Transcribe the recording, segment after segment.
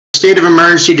state of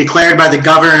emergency declared by the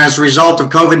governor as a result of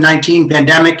COVID-19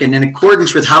 pandemic and in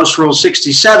accordance with House Rule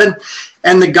 67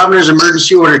 and the governor's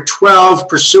emergency order 12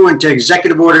 pursuant to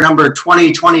executive order number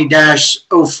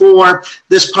 2020-04,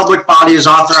 this public body is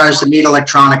authorized to meet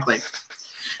electronically.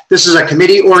 This is a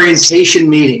committee orientation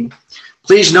meeting.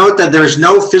 Please note that there is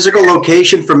no physical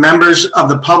location for members of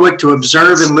the public to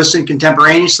observe and listen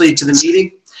contemporaneously to the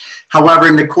meeting. However,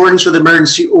 in accordance with the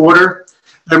emergency order,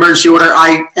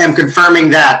 I am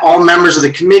confirming that all members of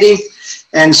the committee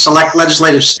and select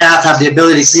legislative staff have the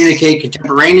ability to communicate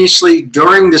contemporaneously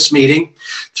during this meeting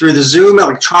through the Zoom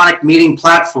electronic meeting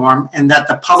platform, and that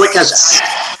the public has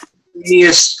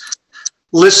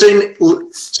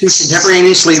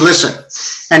contemporaneously listen,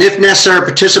 and if necessary,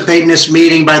 participate in this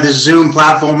meeting by the Zoom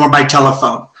platform or by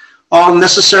telephone. All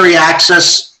necessary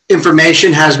access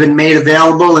information has been made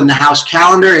available in the House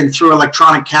calendar and through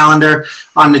electronic calendar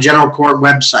on the General Court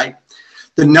website.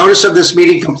 The notice of this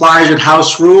meeting complies with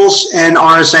House rules and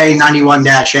RSA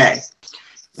 91-A.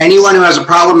 Anyone who has a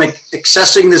problem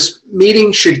accessing this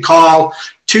meeting should call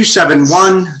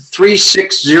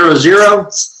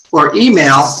 271-3600 or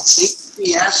email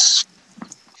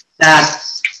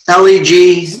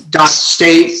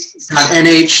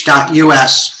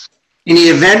hps@leg.state.nh.us. In the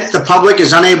event the public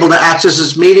is unable to access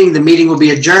this meeting, the meeting will be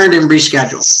adjourned and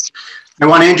rescheduled. I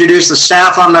want to introduce the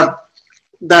staff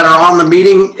that are on the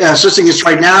meeting assisting us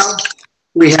right now.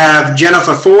 We have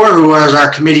Jennifer Four, who is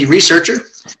our committee researcher.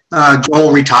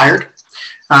 Joel retired.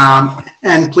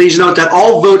 And please note that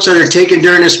all votes that are taken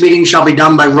during this meeting shall be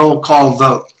done by roll call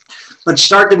vote. Let's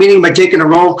start the meeting by taking a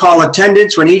roll call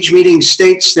attendance. When each meeting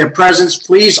states their presence,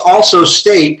 please also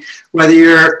state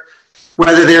whether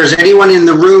there's anyone in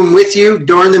the room with you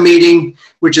during the meeting,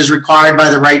 which is required by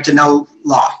the right to know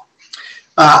law.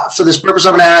 For this purpose,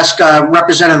 I'm going to ask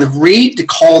Representative Reed to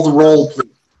call the roll, please.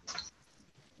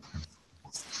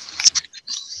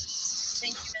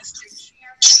 Thank you, Mr.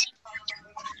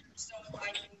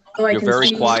 Chair. You're very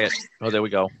quiet. Oh, there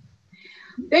we go.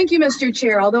 Thank you, Mr.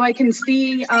 Chair. Although I can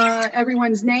see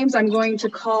everyone's names, I'm going to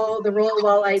call the roll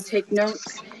while I take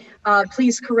notes.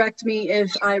 Please correct me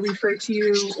if I refer to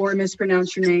you or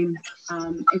mispronounce your name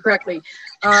incorrectly.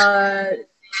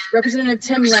 Representative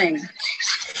Tim Lang.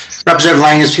 Representative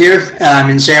Lang is here. I'm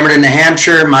in Samerton, New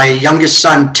Hampshire. My youngest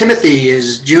son, Timothy,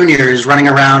 is running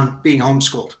around being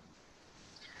homeschooled.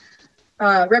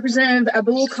 Representative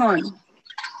Abul Khan.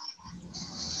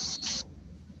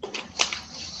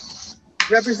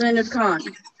 Representative Khan.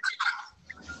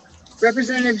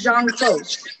 Representative John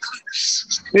Close.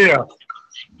 Yeah.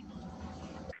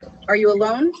 Are you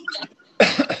alone?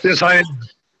 Yes, I am.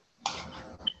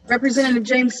 Representative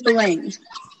James Spillane.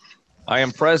 I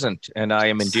am present, and I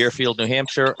am in Deerfield, New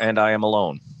Hampshire, and I am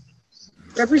alone.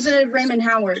 Representative Raymond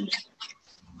Howard.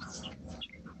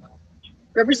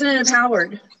 Representative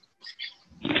Howard.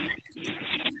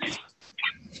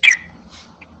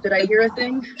 Did I hear a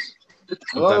thing?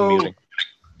 Hello.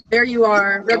 There you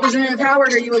are. Representative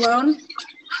Howard, are you alone?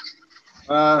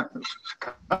 Well,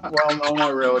 no,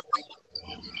 not really.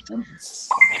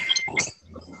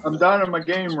 I'm down in my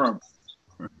game room.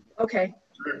 Okay.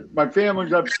 My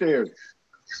family's upstairs.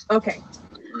 Okay.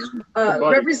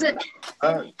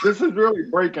 This is really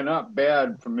breaking up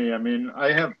bad for me. I mean,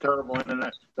 I have terrible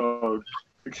internet, so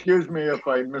excuse me if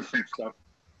I miss some stuff.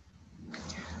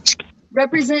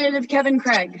 Representative Kevin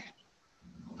Craig.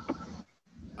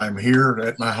 I'm here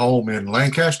at my home in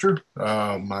Lancaster.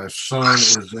 My son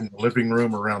is in the living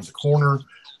room around the corner.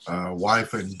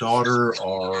 Wife and daughter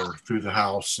are through the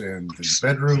house in the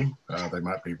bedroom. They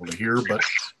might be able to hear, but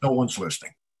no one's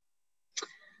listening.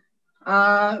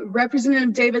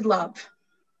 Representative David Love.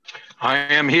 I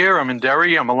am here. I'm in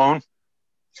Derry. I'm alone.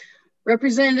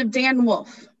 Representative Dan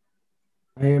Wolf.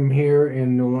 I am here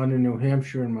in New London, New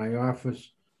Hampshire in my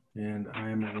office, and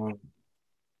I am alone.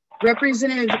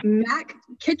 Representative Mac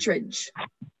Kittredge.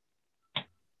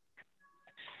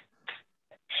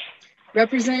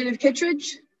 Representative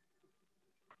Kittredge.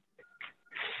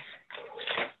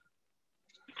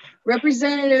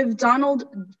 Representative Donald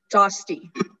Dostey.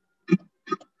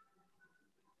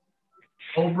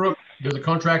 Holbrook, there's a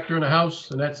contractor in the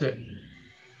house, and that's it.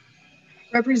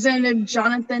 Representative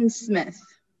Jonathan Smith.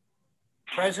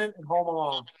 Present and home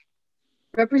alone.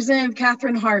 Representative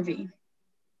Catherine Harvey.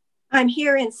 I'm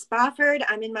here in Spofford.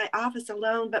 I'm in my office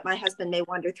alone, but my husband may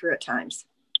wander through at times.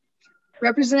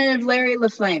 Representative Larry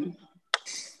LaFlame.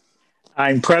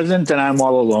 I'm present and I'm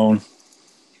all alone.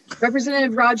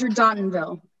 Representative Roger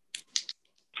Dontonville.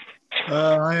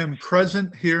 I am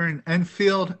present here in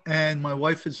Enfield, and my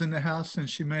wife is in the house, and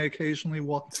she may occasionally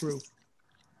walk through.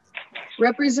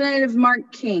 Representative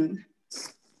Mark King.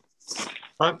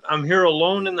 I'm here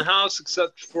alone in the house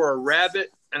except for a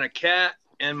rabbit and a cat,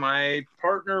 and my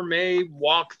partner may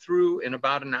walk through in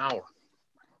about an hour.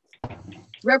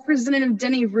 Representative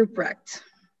Denny Ruprecht.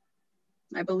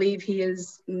 I believe he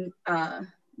is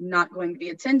not going to be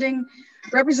attending.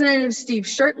 Representative Steve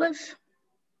Shurtleff.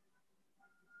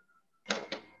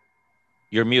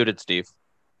 You're muted, Steve.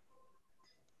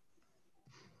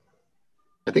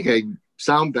 I think I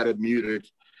sound better muted.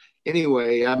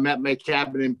 Anyway, I'm at my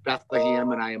cabin in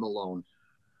Bethlehem and I am alone.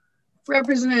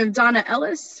 Representative Donna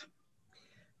Ellis.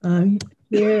 I'm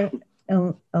here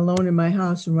alone in my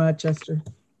house in Rochester.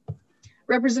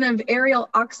 Representative Ariel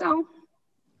Oxow.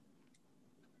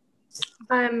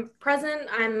 I'm present.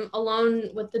 I'm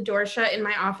alone with the door shut in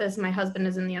my office. My husband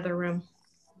is in the other room.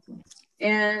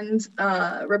 And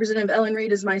Representative Ellen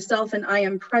Reed is myself, and I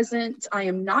am present. I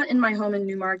am not in my home in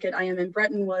Newmarket. I am in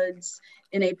Bretton Woods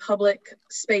in a public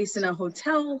space in a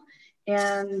hotel,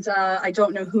 and I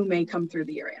don't know who may come through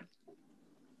the area.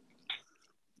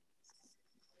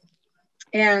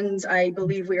 And I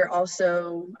believe we are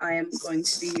also, I am going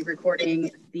to be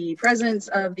recording the presence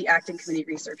of the acting committee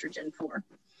researcher, Jen 4.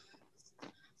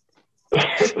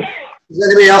 Does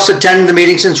anybody else attend the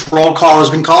meeting since roll call has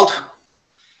been called?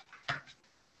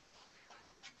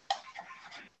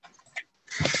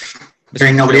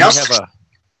 Hearing nobody else.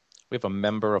 We have a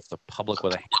member of the public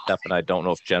with a hand up, and I don't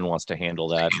know if Jen wants to handle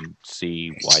that and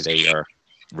see why they are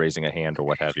raising a hand or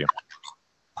what have you.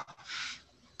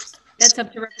 That's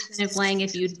up to Representative Lang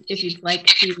if you'd like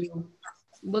to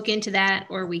look into that,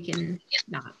 or we can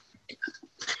not.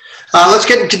 Let's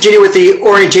continue with the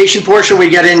orientation portion. We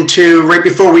get into right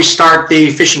before we start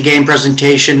the Fish and Game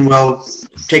presentation. We'll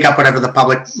take up whatever the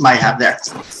public might have there.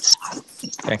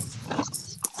 Okay.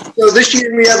 So this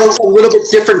year we have a little bit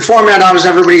different format, as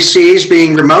everybody sees,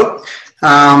 being remote.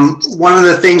 One of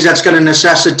the things that's going to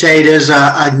necessitate is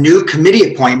a new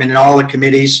committee appointment in all the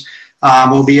committees.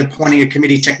 We'll be appointing a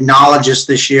committee technologist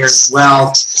this year as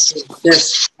well.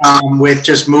 This with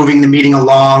just moving the meeting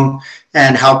along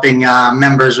and helping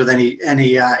members with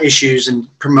any issues and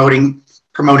promoting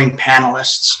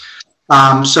panelists.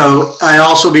 So I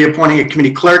also be appointing a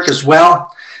committee clerk as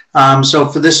well. So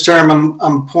for this term,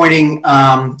 I'm appointing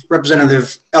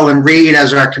Representative Ellen Reed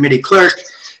as our committee clerk,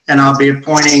 and I'll be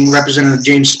appointing Representative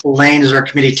James Spillane as our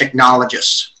committee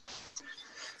technologist.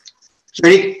 Is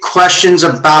there any questions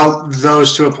about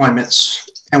those two appointments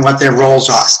and what their roles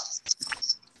are?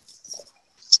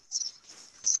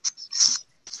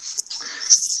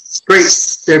 Great.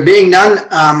 There being none,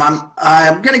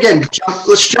 I'm going to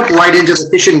let's jump right into the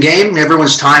Fish and Game.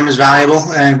 Everyone's time is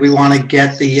valuable, and we want to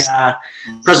get the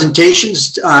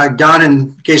presentations done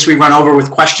in case we run over with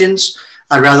questions.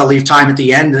 I'd rather leave time at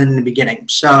the end than in the beginning.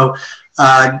 So,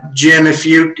 Jim, if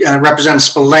you represent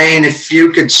Spillane, if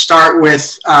you could start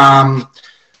with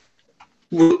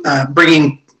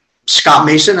bringing Scott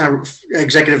Mason, our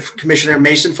Executive Commissioner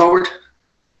Mason, forward,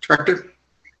 Director.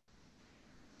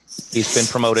 He's been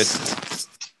promoted.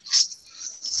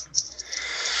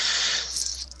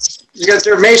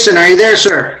 Executive Mason, are you there,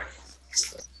 sir?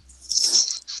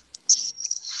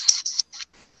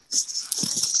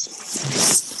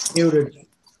 Muted.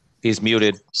 He's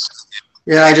muted.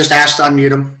 Yeah, I just asked to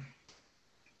unmute him.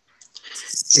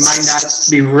 He might not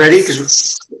be ready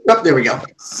because, oh, there we go.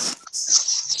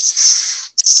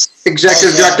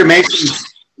 Executive Director Mason,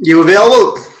 you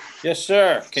available? Yes,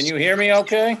 sir. Can you hear me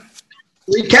okay?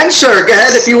 We can, sir. Go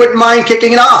ahead if you wouldn't mind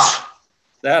kicking it off.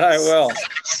 That I will.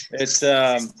 It's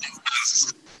I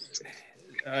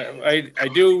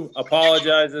do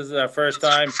apologize. This is our first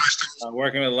time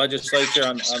working with the legislature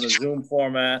on the Zoom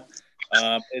format.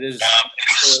 It is a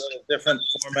little different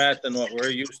format than what we're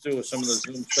used to with some of the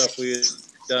Zoom stuff we had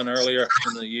done earlier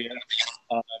in the year.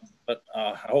 But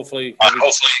hopefully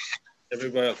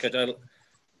everybody will catch that.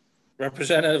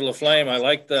 Representative LaFlame, I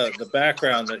like the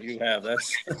background that you have.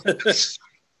 That's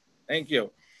thank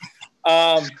you.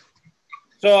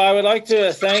 So I would like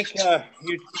to thank you,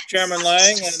 Chairman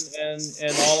Lang,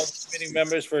 and all of the committee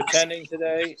members for attending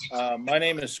today. My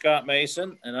name is Scott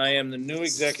Mason, and I am the new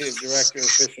Executive Director of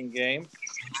Fish and Game.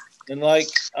 And like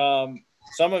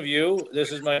some of you,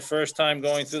 this is my first time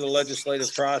going through the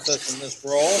legislative process in this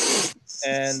role,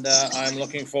 and I'm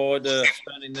looking forward to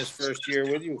spending this first year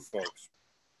with you folks.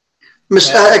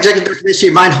 Mr. Executive Director, do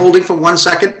you mind holding for 1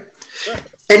 second? Sure.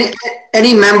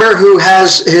 Any member who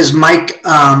has his mic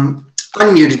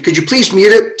unmuted, could you please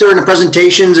mute it during the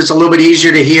presentations? It's a little bit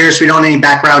easier to hear so we don't have any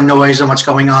background noise on what's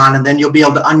going on, and then you'll be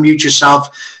able to unmute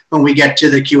yourself when we get to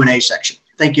the Q&A section.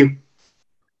 Thank you.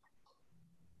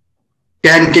 Go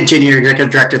ahead and continue, Executive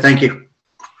Director. Thank you.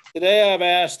 Today I've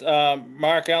asked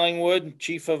Mark Ellingwood,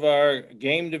 Chief of our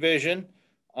Game Division,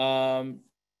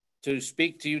 to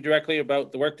speak to you directly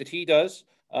about the work that he does.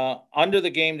 Under the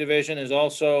game division is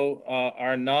also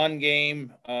our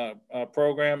non-game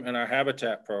program and our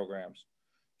habitat programs.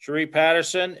 Cherie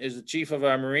Patterson is the chief of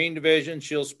our marine division.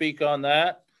 She'll speak on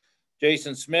that.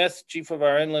 Jason Smith, chief of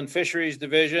our inland fisheries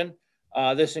division.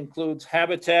 This includes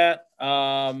habitat,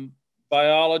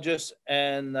 biologists,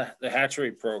 and the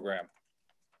hatchery program.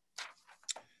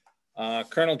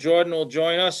 Colonel Jordan will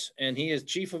join us, and he is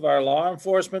chief of our law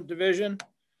enforcement division.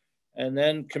 And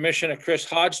then Commissioner Chris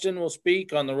Hodgson will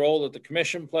speak on the role that the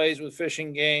commission plays with Fish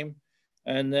and Game.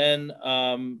 And then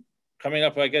coming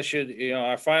up, I guess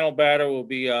our final batter will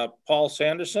be Paul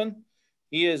Sanderson.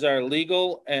 He is our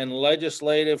legal and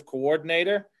legislative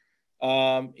coordinator.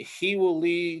 He'll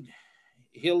lead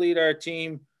our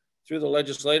team through the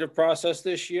legislative process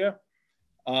this year.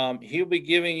 He'll be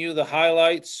giving you the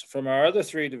highlights from our other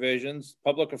three divisions: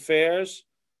 public affairs,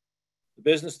 the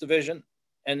business division,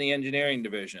 and the engineering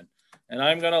division. And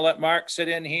I'm going to let Mark sit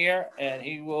in here, and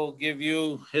he will give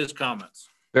you his comments.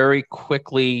 Very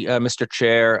quickly, Mr.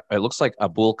 Chair, it looks like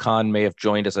Abul Khan may have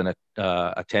joined as an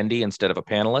attendee instead of a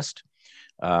panelist.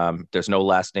 There's no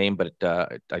last name, but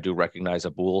I do recognize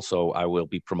Abul, so I will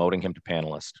be promoting him to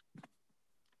panelist.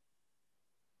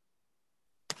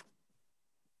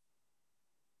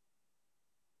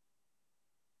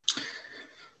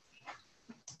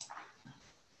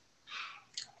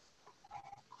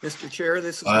 Mr. Chair,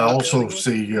 this is. I also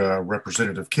see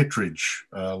Representative Kittredge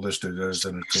listed as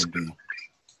an attendee.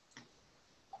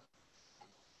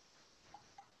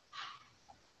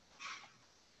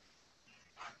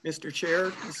 Mr.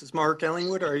 Chair, this is Mark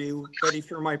Ellingwood. Are you ready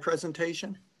for my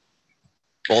presentation?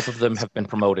 Both of them have been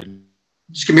promoted.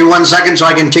 Just give me 1 second so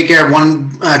I can take care of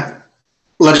one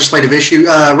legislative issue.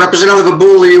 Representative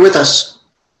Abul, are you with us?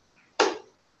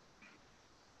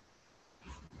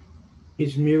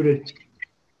 He's muted.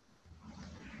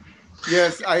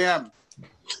 Yes, I am.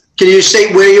 Can you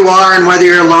state where you are and whether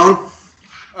you're alone?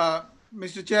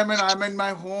 Mr. Chairman, I'm in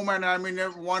my home and I'm in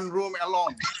one room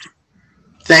alone.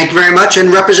 Thank you very much.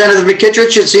 And Representative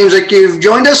McKittrick, it seems like you've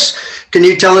joined us. Can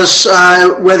you tell us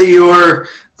whether you're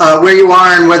where you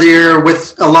are and whether you're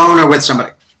alone or with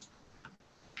somebody?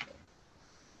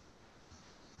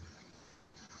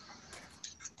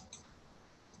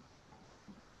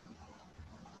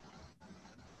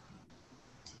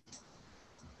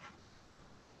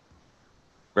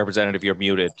 Representative, you're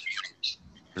muted.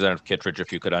 Representative Kittredge,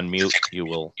 if you could unmute, you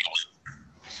will.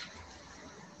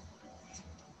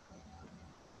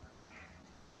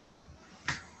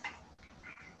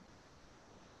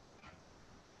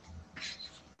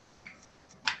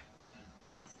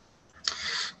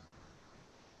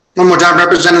 One more time,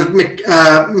 Representative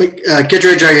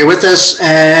Kittredge, are you with us?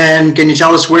 And can you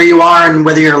tell us where you are and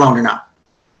whether you're alone or not?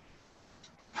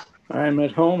 I'm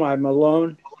at home. I'm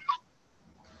alone.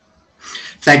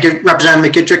 Thank you,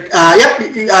 Representative McKittrick.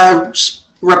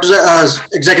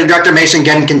 Executive Director Mason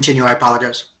can continue. I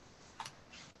apologize.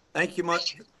 Thank you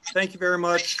much. Thank you very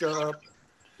much,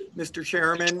 Mr.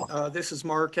 Chairman. This is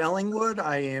Mark Ellingwood.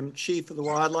 I am Chief of the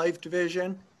Wildlife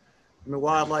Division. I'm a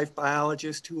wildlife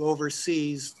biologist who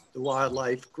oversees the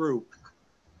wildlife group.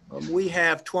 We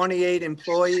have 28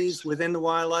 employees within the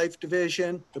Wildlife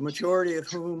Division, the majority of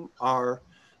whom are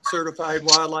certified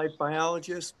wildlife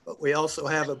biologists, but we also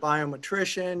have a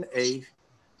biometrician, a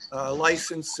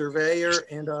licensed surveyor,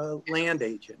 and a land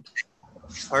agent.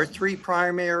 Our three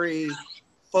primary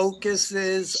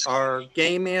focuses are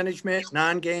game management,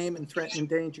 non-game and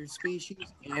threatened endangered species,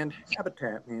 and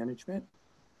habitat management.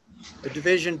 The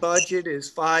division budget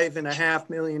is $5.5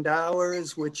 million,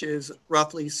 which is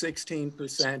roughly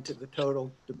 16% of the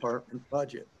total department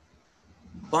budget.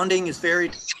 Funding is very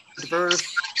diverse,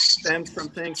 stems from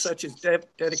things such as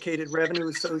dedicated revenue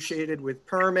associated with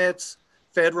permits,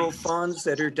 federal funds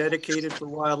that are dedicated for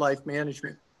wildlife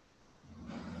management.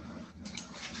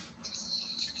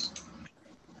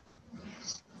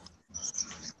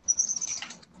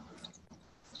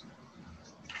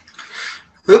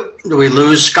 Oop, do we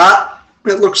lose Scott,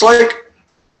 it looks like?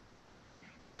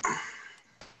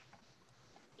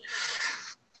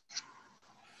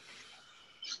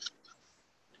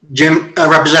 Jim,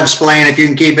 Representative Spillane, if you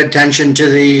can keep attention to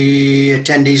the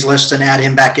attendees list and add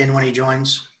him back in when he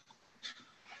joins.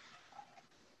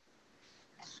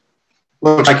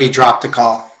 Looks like he dropped the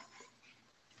call.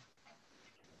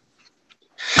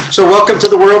 So welcome to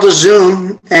the world of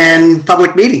Zoom and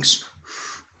public meetings.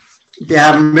 If you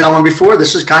haven't been on one before,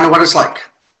 this is kind of what it's like.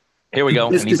 Here we go,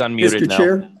 and he's unmuted Mr. now.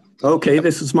 Chair? Okay,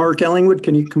 this is Mark Ellingwood.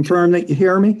 Can you confirm that you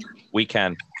hear me? We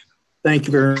can. Thank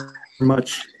you very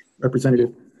much,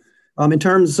 Representative. In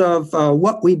terms of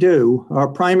what we do, our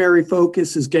primary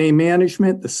focus is game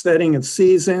management, the setting of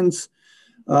seasons,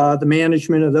 the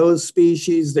management of those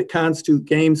species that constitute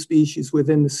game species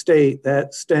within the state.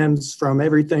 That stems from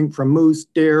everything from moose,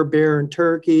 deer, bear, and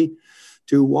turkey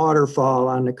to waterfowl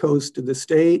on the coast of the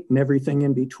state and everything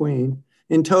in between.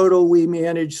 In total, we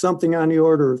manage something on the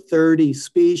order of 30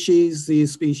 species.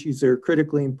 These species are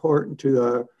critically important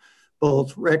to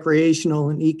both recreational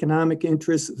and economic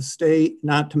interests of the state,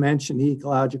 not to mention the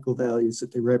ecological values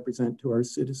that they represent to our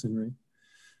citizenry.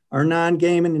 Our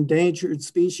non-game and endangered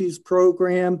species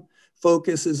program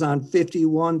focuses on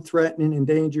 51 threatened and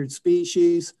endangered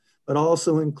species, but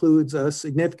also includes a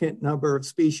significant number of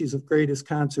species of greatest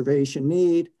conservation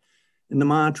need. And the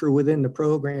mantra within the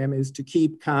program is to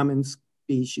keep common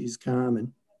species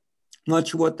common.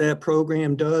 Much of what that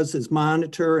program does is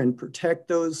monitor and protect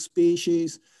those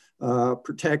species,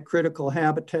 protect critical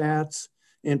habitats,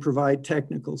 and provide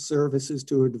technical services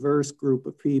to a diverse group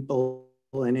of people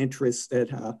and interests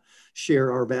that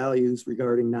share our values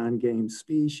regarding non-game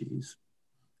species.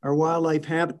 Our wildlife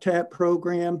habitat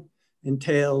program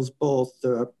entails both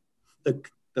the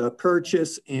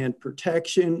purchase and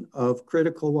protection of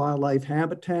critical wildlife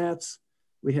habitats.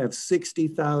 We have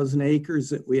 60,000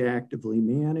 acres that we actively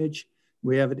manage.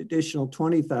 We have an additional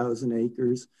 20,000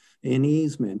 acres in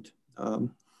easement.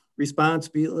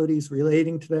 Responsibilities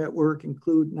relating to that work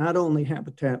include not only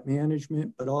habitat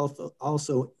management, but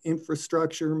also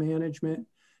infrastructure management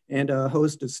and a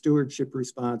host of stewardship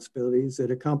responsibilities that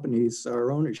accompanies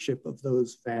our ownership of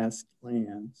those vast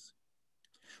lands.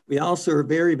 We also are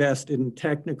very vested in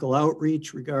technical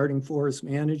outreach regarding forest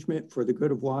management for the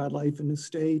good of wildlife in the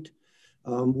state.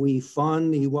 We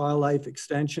fund the wildlife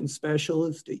extension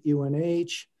specialist at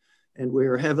UNH, and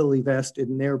we're heavily vested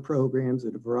in their programs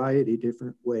in a variety of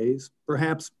different ways.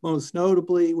 Perhaps most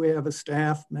notably, we have a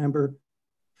staff member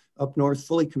up north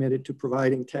fully committed to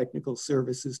providing technical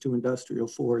services to industrial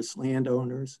forest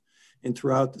landowners. And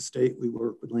throughout the state, we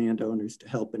work with landowners to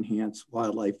help enhance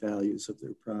wildlife values of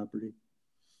their property.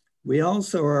 We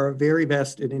also are very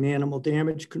vested in animal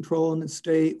damage control in the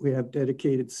state. We have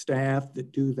dedicated staff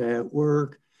that do that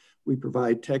work. We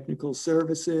provide technical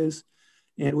services,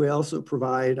 and we also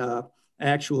provide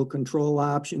actual control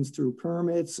options through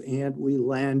permits, and we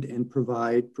lend and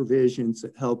provide provisions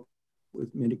that help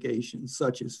with mitigation,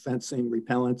 such as fencing,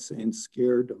 repellents, and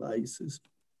scare devices.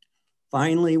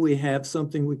 Finally, we have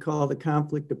something we call the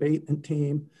conflict abatement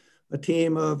team, a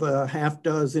team of a half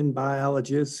dozen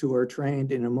biologists who are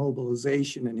trained in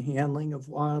immobilization and handling of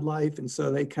wildlife. And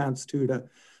so they constitute a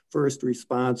first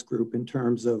response group in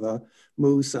terms of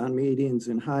moose on medians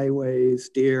and highways,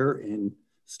 deer in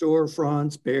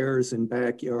storefronts, bears in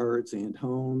backyards and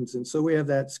homes. And so we have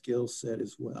that skill set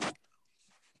as well.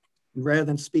 And rather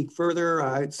than speak further,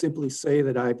 I'd simply say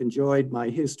that I've enjoyed my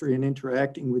history in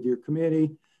interacting with your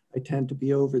committee. I tend to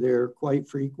be over there quite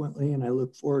frequently, and I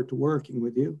look forward to working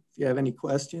with you. If you have any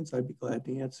questions, I'd be glad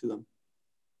to answer them.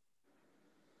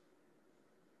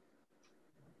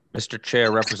 Mr.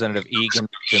 Chair, Representative Egan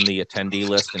is in the attendee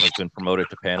list and has been promoted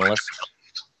to panelist.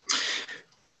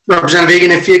 Representative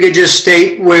Egan, if you could just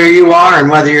state where you are and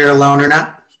whether you're alone or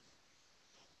not.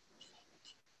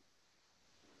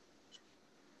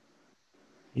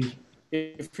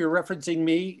 If you're referencing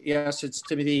me, yes, it's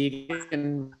Timothy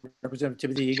Egan, Representative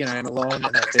Timothy Egan. I am alone, and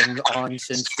I've been on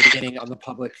since the beginning on the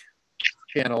public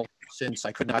channel since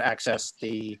I could not access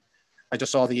I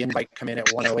just saw the invite come in at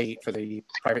 1:08 for the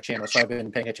private channel, so I've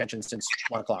been paying attention since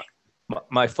 1 o'clock.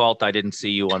 My fault, I didn't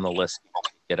see you on the list.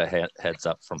 Get a heads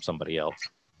up from somebody else.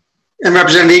 And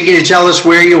Representative Egan, can you tell us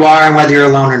where you are and whether you're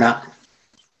alone or not?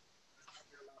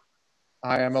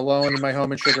 I am alone in my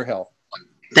home in Sugar Hill.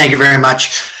 Thank you very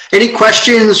much. Any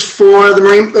questions for the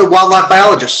marine wildlife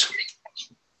biologists?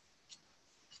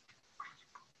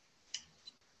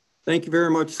 Thank you very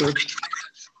much, sir.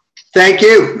 Thank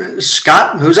you.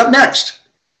 Scott, who's up next?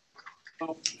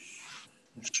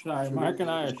 Sorry, Mark and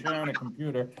I are sharing a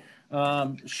computer.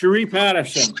 Cherie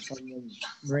Patterson from the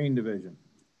Marine Division.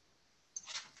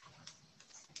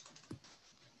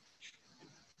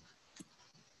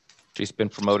 She's been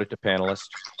promoted to panelist.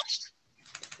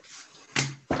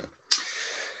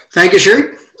 Thank you,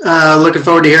 Cherie. Looking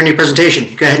forward to hearing your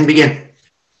presentation. Go ahead and begin.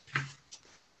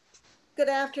 Good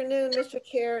afternoon, Mr.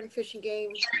 Chair and Fish and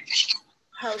Game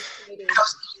House Committee.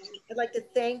 I'd like to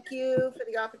thank you for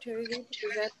the opportunity to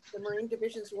present the Marine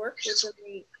Division's work within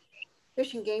the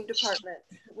Fish and Game Department.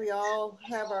 We all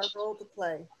have our role to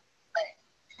play.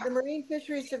 The Marine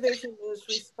Fisheries Division is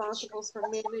responsible for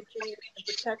managing and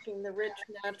protecting the rich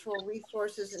natural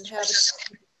resources and habitats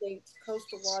of the state's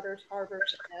coastal waters,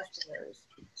 harbors, and estuaries.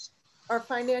 Our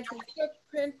financial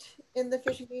footprint in the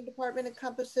Fish and Game Department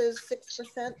encompasses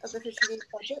 6% of the Fish and Game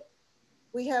budget.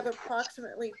 We have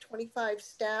approximately 25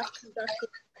 staff conducting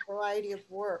a variety of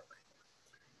work.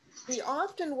 We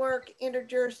often work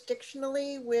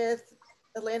interjurisdictionally with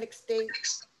Atlantic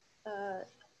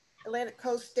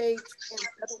Coast states and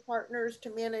federal partners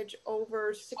to manage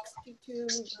over 62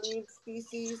 marine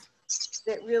species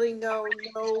that really know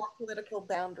no political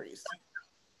boundaries.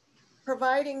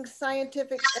 Providing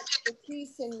scientific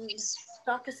expertise in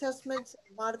stock assessments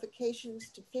and modifications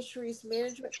to fisheries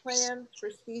management plans for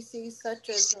species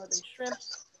such as northern shrimp,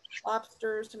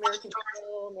 lobsters, American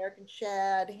krill, American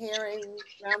shad, herring,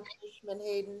 groundfish,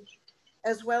 menhaden,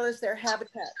 as well as their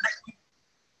habitats.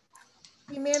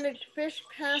 We manage fish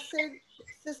passage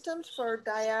systems for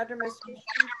diadromous species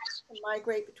to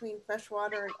migrate between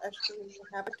freshwater and estuarine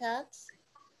habitats.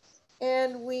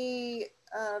 And we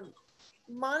have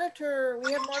monitoring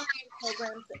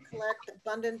programs that collect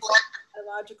abundant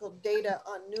biological data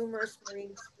on numerous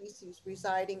marine species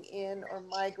residing in or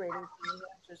migrating to New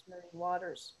Hampshire's marine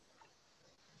waters.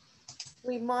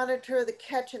 We monitor the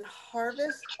catch and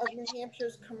harvest of New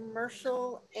Hampshire's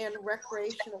commercial and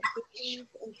recreational fisheries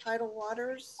in tidal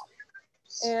waters.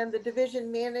 And the division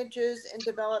manages and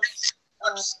develops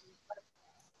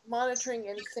monitoring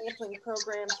and sampling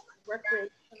programs for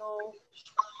recreational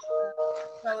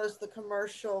as well as the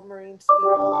commercial marine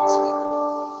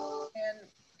species and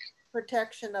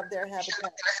protection of their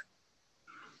habitat.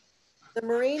 The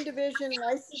Marine Division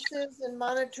licenses and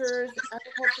monitors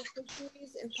agricultural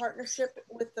fisheries in partnership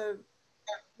with the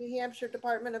New Hampshire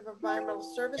Department of Environmental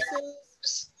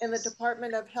Services and the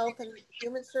Department of Health and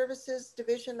Human Services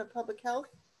Division of Public Health.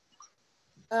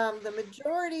 The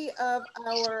majority of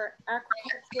our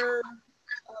aquaculture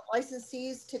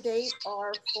licensees to date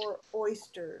are for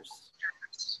oysters.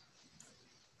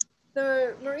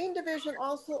 The Marine Division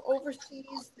also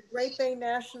oversees the Great Bay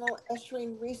National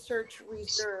Estuarine Research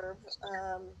Reserve,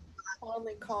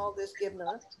 commonly called as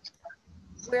GIBNA,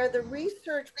 where the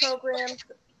research programs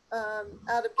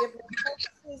out of GIBNA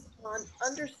focuses on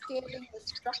understanding the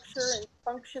structure and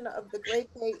function of the Great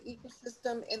Bay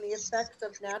ecosystem and the effects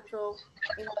of natural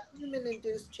and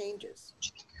human-induced changes.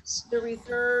 The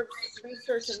reserve's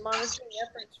research and monitoring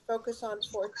efforts focus on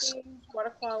 4 themes: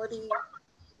 water quality,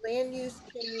 land use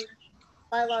change,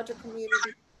 biological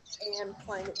community, and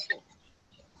climate change.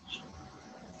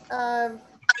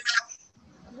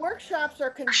 Workshops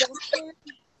are conducted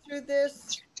through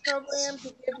this program to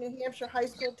give New Hampshire high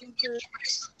school teachers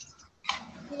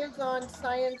hands-on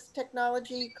science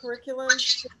technology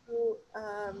curriculums through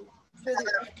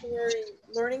the estuary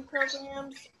learning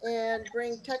programs and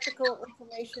bring technical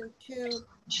information to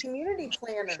community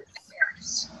planners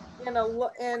and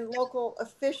local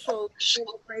officials in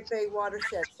the Great Bay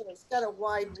watershed. So it's got a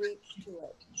wide reach to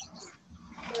it.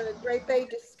 The Great Bay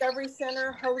Discovery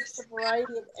Center hosts a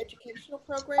variety of educational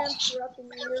programs throughout the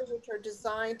year, which are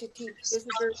designed to teach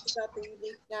visitors about the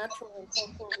unique natural and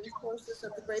cultural resources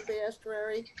of the Great Bay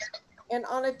Estuary. And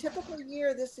on a typical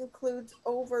year, this includes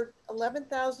over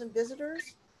 11,000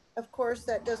 visitors. Of course,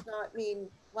 that does not mean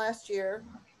last year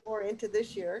or into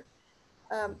this year.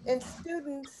 And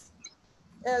students,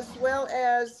 as well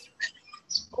as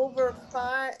over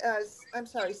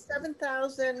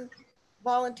 7,000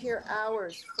 volunteer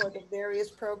hours for the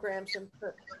various programs and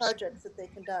projects that they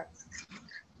conduct.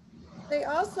 They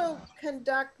also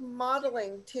conduct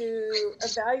modeling to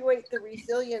evaluate the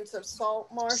resilience of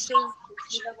salt marshes to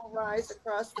sea level rise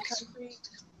across the country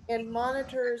and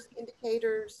monitors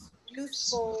indicators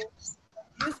usefulness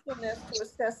to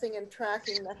assessing and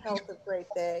tracking the health of Great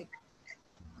Bay.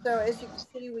 So as you can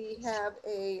see, we have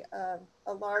a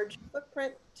large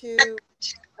footprint to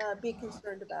be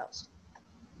concerned about.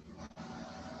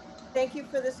 Thank you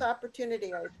for this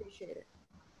opportunity. I appreciate it.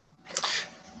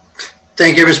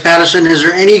 Thank you, Ms. Patterson. Is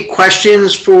there any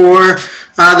questions for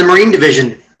the Marine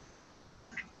Division?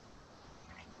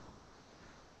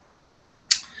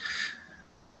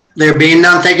 There being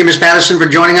none, thank you, Ms. Patterson, for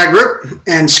joining our group.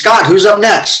 And Scott, who's up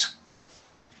next?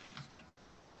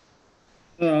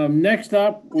 Next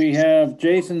up, we have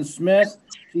Jason Smith,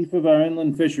 Chief of our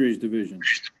Inland Fisheries Division.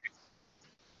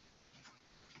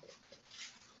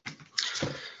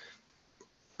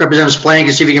 Representative Splank,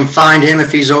 and see if you can find him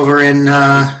if he's over in...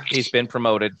 He's been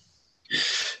promoted.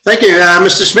 Thank you.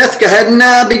 Mr. Smith, go ahead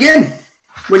and begin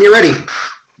when you're ready.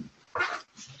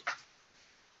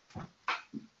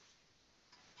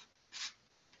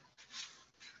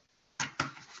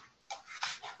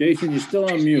 Jason, you're still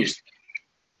on mute.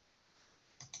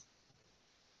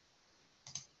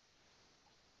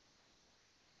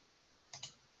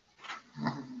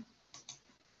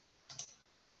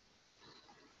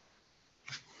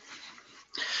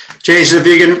 Jason, if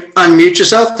you can unmute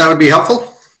yourself, that would be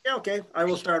helpful. Yeah, okay. I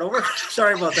will start over.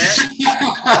 Sorry about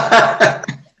that.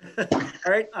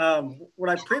 All right. What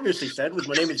I previously said was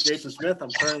my name is Jason Smith. I'm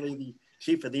currently the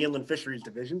chief of the Inland Fisheries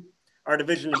Division. Our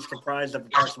division is comprised of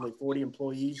approximately 40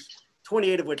 employees,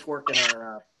 28 of which work in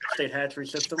our state hatchery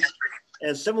system.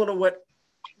 And similar to what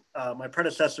my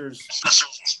predecessors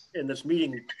in this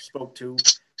meeting spoke to,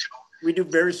 we do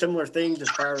very similar things as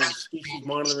far as species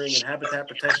monitoring and habitat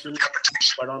protection,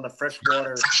 but on the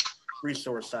freshwater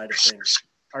resource side of things.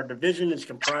 Our division is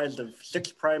comprised of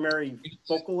 6 primary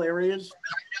focal areas.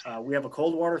 We have a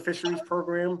cold water fisheries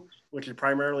program, which is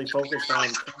primarily focused on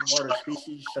cold water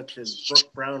species such as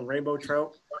brook, brown, rainbow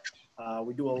trout.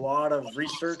 We do a lot of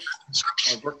research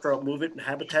on brook trout movement and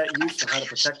habitat use and how to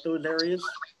protect those areas.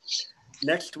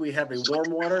 Next, we have a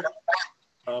warm water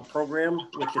program,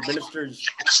 which administers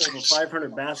over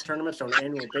 500 bass tournaments on an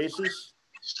annual basis.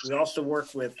 We also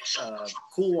work with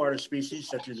cool water species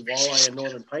such as walleye and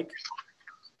northern pike.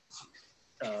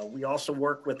 We also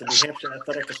work with the New Hampshire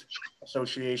Athletic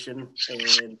Association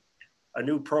and a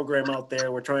new program out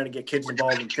there. We're trying to get kids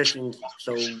involved in fishing.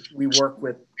 So we work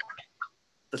with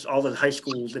all the high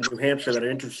schools in New Hampshire that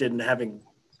are interested in having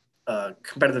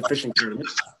competitive fishing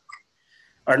tournaments.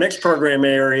 Our next program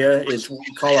area is what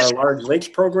we call our Large Lakes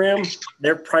program.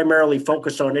 They're primarily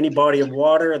focused on any body of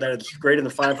water that is greater than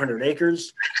 500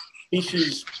 acres.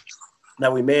 Species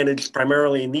that we manage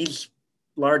primarily in these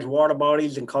large water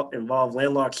bodies involve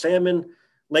landlocked salmon,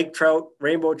 lake trout,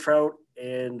 rainbow trout,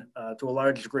 and to a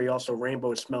large degree also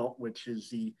rainbow smelt, which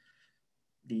is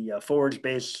the forage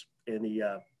base and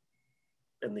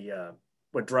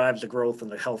what drives the growth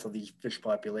and the health of these fish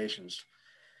populations.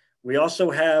 We also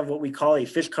have what we call a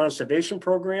fish conservation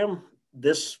program.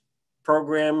 This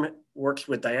program works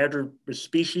with diadrous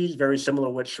species, very similar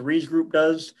to what Cherie's group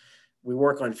does. We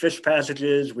work on fish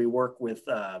passages. We work with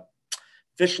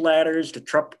fish ladders to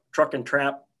truck and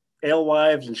trap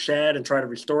alewives and shad and try to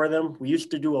restore them. We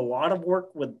used to do a lot of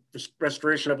work with the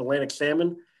restoration of Atlantic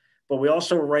salmon, but we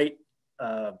also write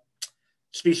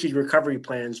species recovery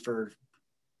plans for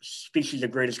species of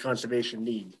greatest conservation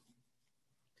need.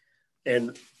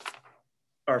 And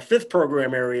our 5th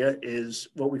program area is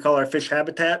what we call our fish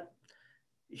habitat.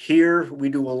 Here we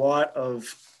do a lot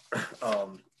of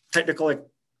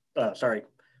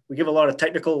we give a lot of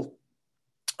technical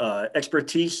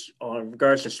expertise on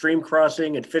regards to stream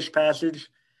crossing and fish passage.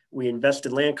 We invest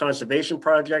in land conservation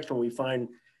projects when we find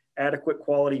adequate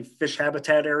quality fish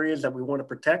habitat areas that we want to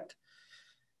protect,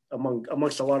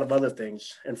 amongst a lot of other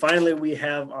things. And finally, we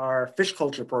have our fish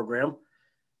culture program.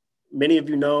 Many of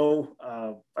you know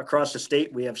across the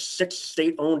state, we have 6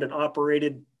 state-owned and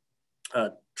operated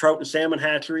trout and salmon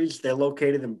hatcheries. They're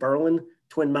located in Berlin,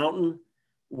 Twin Mountain,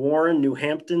 Warren, New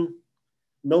Hampton,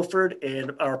 Milford,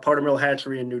 and our Powder Mill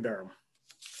Hatchery in New Durham.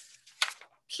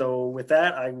 So with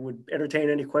that, I would entertain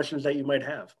any questions that you might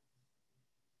have.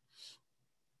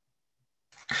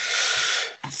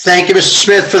 Thank you, Mr.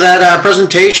 Smith, for that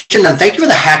presentation, and thank you for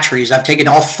the hatcheries. I've taken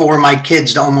all 4 of my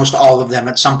kids to almost all of them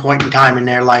at some point in time in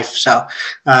their life, so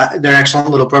they're excellent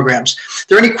little programs. Are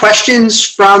there any questions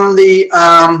from the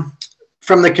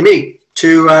committee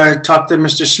to talk to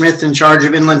Mr. Smith in charge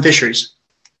of inland fisheries?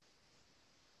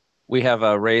 We have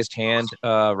a raised hand,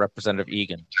 Representative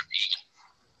Egan.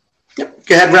 Yep.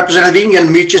 Go ahead, Representative Egan,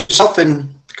 unmute yourself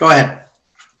and go ahead.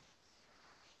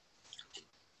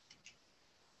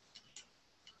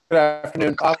 Good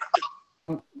afternoon.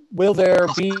 Will there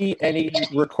be any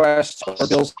requests or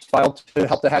bills filed to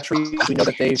help the hatcheries? We know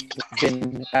that they've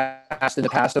been asked in the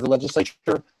past of the legislature.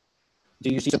 Do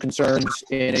you see some concerns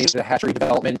in any of the hatchery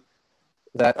development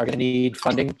that are going to need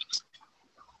funding?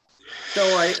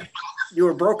 So you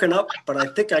were broken up, but I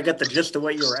think I got the gist of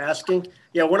what you were asking.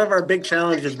 Yeah, one of our big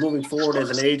challenges moving forward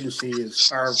as an agency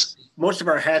is most of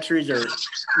our hatcheries are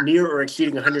near or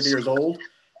exceeding 100 years old.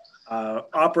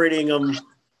 Operating them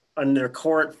on their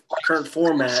current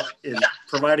format is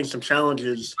providing some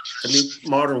challenges to meet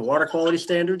modern water quality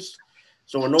standards.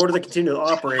 So in order to continue to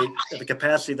operate at the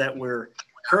capacity that we're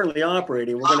currently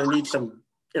operating, we're going to need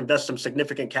invest some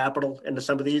significant capital into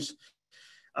some of these.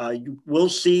 You will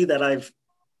see that I've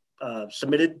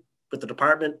submitted with the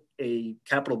department a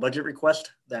capital budget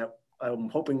request that I'm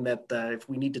hoping that if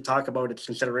we need to talk about its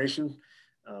consideration,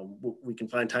 we can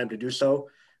find time to do so.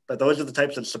 But those are the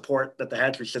types of support that the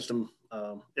hatchery system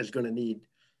is going to need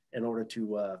in order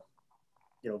to,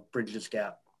 bridge this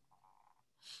gap.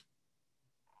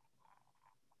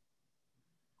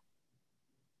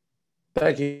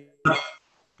 Thank you.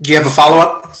 Do you have a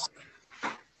follow-up?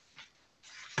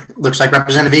 Looks like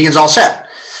Representative Egan's all set.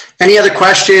 Any other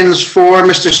questions for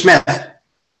Mr. Smith?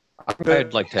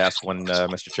 I'd like to ask one,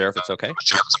 Mr. Chair, if it's okay.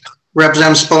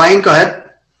 Representative Spillane, go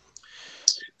ahead.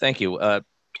 Thank you.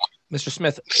 Mr.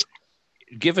 Smith,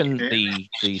 given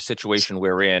the situation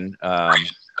we're in,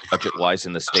 budget-wise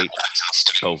in the state,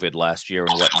 COVID last year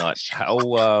and whatnot, how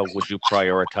would you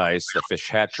prioritize the fish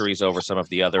hatcheries over some of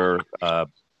the other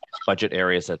budget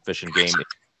areas that Fish and Game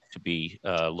to be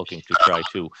looking to try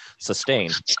to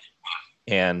sustain?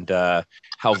 And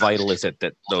how vital is it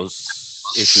that those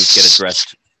issues get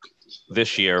addressed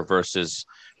this year versus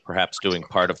perhaps doing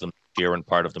part of them this year and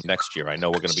part of them next year? I know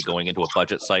we're going to be going into a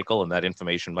budget cycle, and that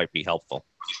information might be helpful.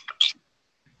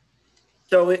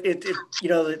 So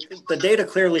the data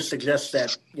clearly suggests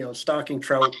that, stocking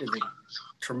trout is a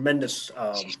tremendous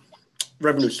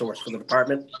revenue source for the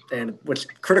department. And what's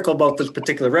critical about this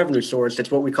particular revenue source,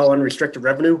 it's what we call unrestricted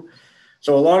revenue.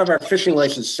 So a lot of our fishing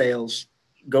license sales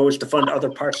goes to fund other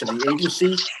parts of the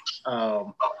agency.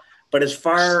 But as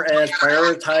far as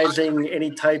prioritizing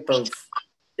any type of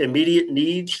immediate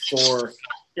needs for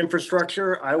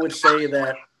infrastructure, I would say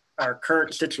that our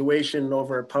current situation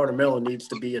over at Powder Mill needs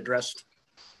to be addressed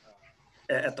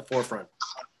at the forefront.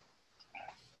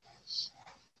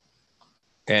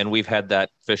 And we've had that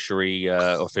fishery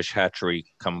or fish hatchery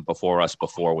come before us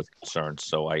before with concerns,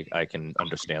 so I can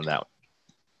understand that.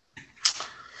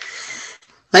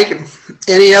 Thank you.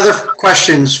 Any other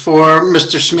questions for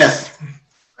Mr. Smith?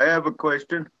 I have a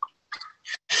question.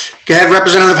 Go ahead,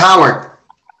 Representative Howard.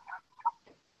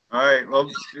 All right. Well,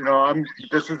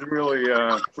 this is really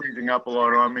freezing up a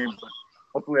lot on me, but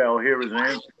hopefully I'll hear his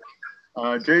answer.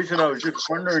 Jason, I was just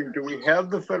wondering, do we have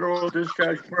the federal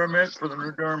discharge permit for the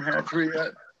New Durham hatchery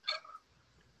yet?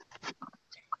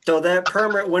 So that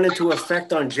permit went into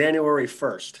effect on January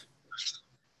 1st.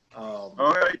 All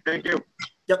right, thank you.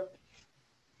 Yep.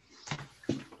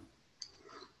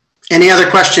 Any other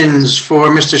questions for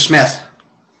Mr. Smith?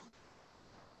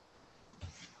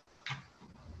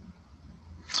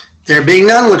 There being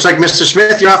none, looks like Mr.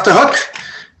 Smith, you're off the hook.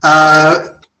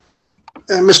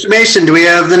 Mr. Mason, do we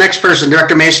have the next person?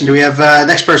 Director Mason, do we have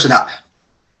next person up?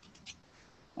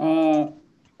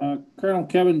 Colonel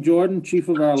Kevin Jordan, Chief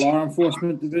of our Law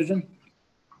Enforcement Division.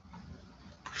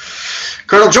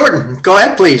 Colonel Jordan, go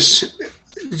ahead, please.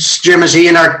 Jim, is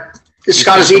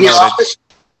Scott, is he in your office?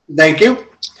 Thank you.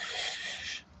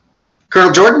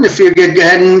 Colonel Jordan, if you could go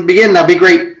ahead and begin, that'd be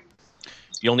great.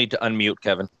 You'll need to unmute,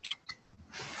 Kevin.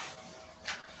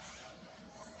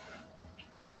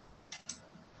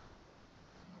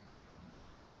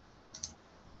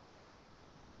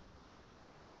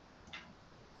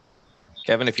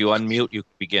 Kevin, if you unmute, you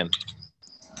can begin.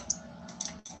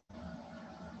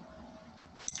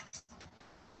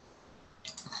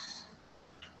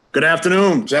 Good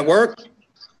afternoon. Does that work?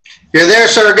 You're there,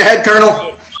 sir. Go ahead,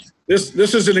 Colonel.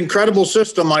 This is an incredible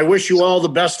system. I wish you all the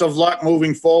best of luck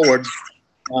moving forward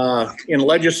in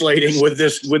legislating with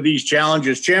these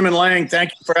challenges. Chairman Lang,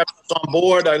 thank you for having us on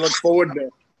board. I look forward to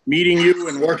meeting you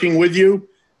and working with you.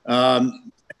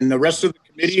 And the rest of the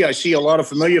committee, I see a lot of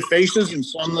familiar faces and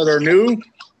some that are new. I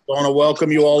want to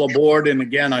welcome you all aboard. And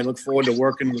again, I look forward to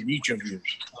working with each of you.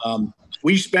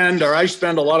 I spend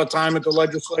a lot of time at the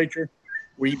legislature.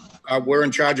 We're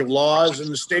in charge of laws in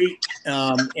the state,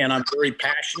 and I'm very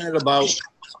passionate about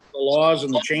the laws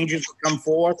and the changes that come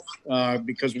forth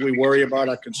because we worry about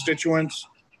our constituents.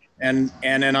 And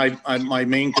then my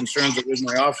main concerns are with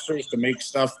my officers to make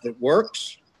stuff that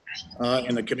works.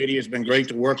 And the committee has been great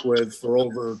to work with for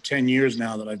over 10 years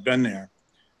now that I've been there.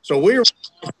 So we're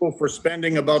responsible for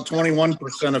spending about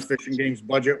 21% of Fish and Game's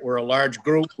budget. We're a large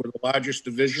group. We're the largest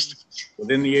division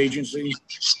within the agency.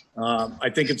 I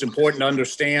think it's important to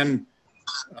understand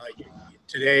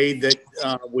today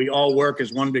that we all work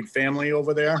as one big family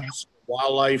over there. So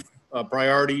wildlife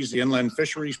priorities, the inland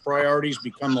fisheries priorities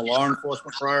become the law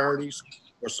enforcement priorities.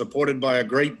 We're supported by a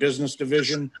great business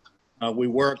division. We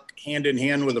work hand in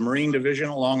hand with the Marine Division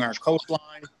along our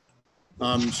coastline.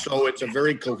 So it's a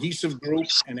very cohesive group,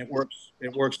 and it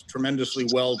works tremendously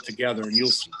well together. And you'll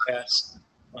see that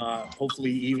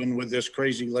hopefully even with this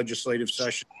crazy legislative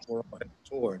session we're heading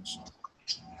towards.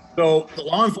 So the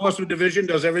Law Enforcement Division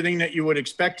does everything that you would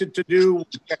expect it to do. We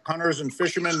check hunters and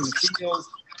fishermen in the field.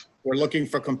 We're looking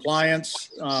for compliance.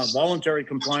 Voluntary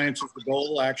compliance is the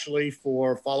goal, actually,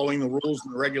 for following the rules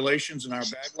and the regulations and our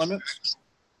bag limits.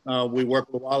 We work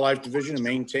with the Wildlife Division to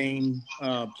maintain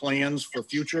plans for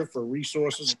future, for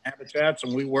resources and habitats,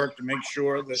 and we work to make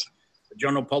sure that the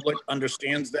general public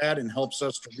understands that and helps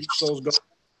us to reach those goals.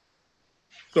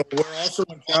 So we're also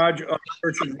in charge of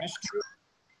search and rescue.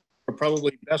 We're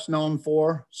probably best known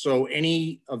for. So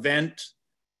any event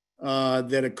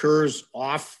that occurs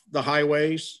off the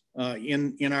highways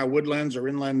in our woodlands or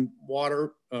inland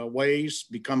water ways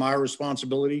become our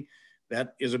responsibility.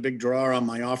 That is a big draw on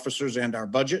my officers and our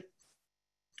budget.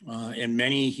 And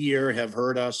many here have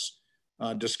heard us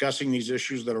discussing these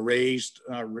issues that are raised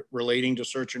relating to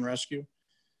search and rescue.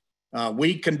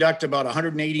 We conduct about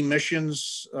 180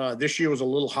 missions. This year was a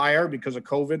little higher because of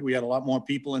COVID. We had a lot more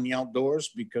people in the outdoors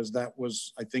because that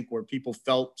was, I think, where people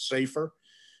felt safer.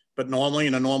 But normally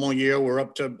in a normal year, we're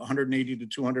up to 180 to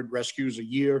 200 rescues a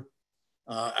year.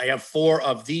 I have 4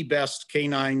 of the best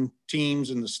canine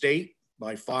teams in the state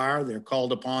by far. They're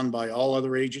called upon by all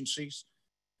other agencies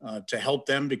to help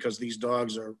them because these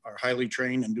dogs are highly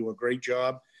trained and do a great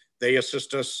job. They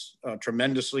assist us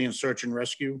tremendously in search and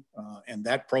rescue. And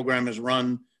that program is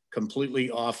run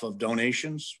completely off of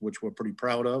donations, which we're pretty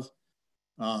proud of.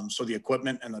 So the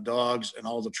equipment and the dogs and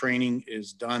all the training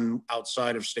is done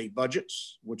outside of state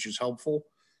budgets, which is helpful.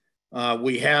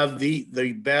 We have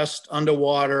the best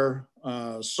underwater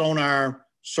sonar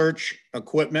search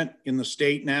equipment in the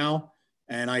state now.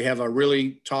 And I have a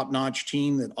really top-notch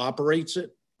team that operates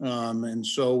it. And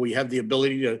so we have the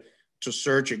ability to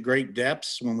search at great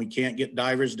depths when we can't get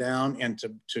divers down and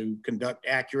to conduct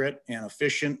accurate and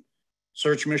efficient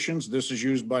search missions. This is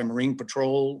used by Marine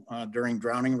Patrol during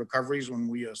drowning recoveries when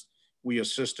we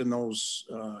assist in those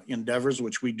endeavors,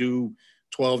 which we do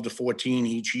 12 to 14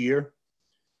 each year.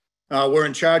 We're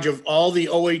in charge of all the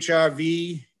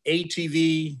OHRV,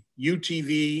 ATV,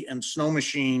 UTV, and snow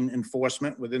machine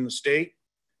enforcement within the state.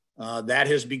 That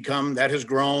has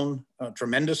grown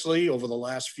tremendously over the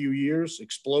last few years,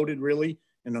 exploded really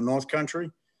in the North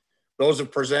Country. Those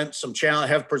have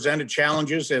presented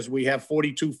challenges as we have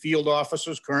 42 field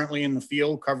officers currently in the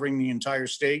field covering the entire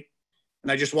state.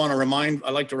 And I just want to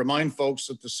I'd like to remind folks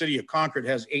that the city of Concord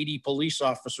has 80 police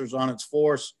officers on its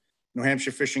force. New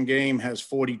Hampshire Fish and Game has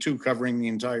 42 covering the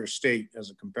entire state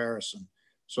as a comparison.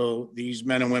 So these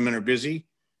men and women are busy.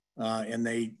 And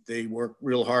they work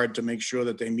real hard to make sure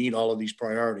that they meet all of these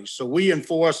priorities. So we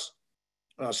enforce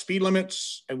speed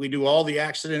limits, and we do all the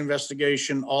accident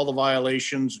investigation, all the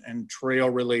violations and trail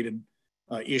related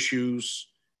issues,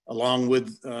 along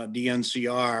with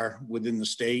DNCR within the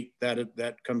state.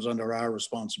 That comes under our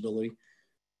responsibility.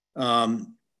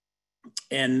 And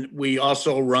we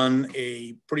also run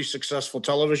a pretty successful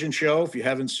television show. If you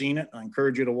haven't seen it, I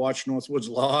encourage you to watch Northwoods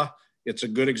Law. It's a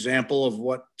good example of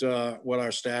what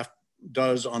our staff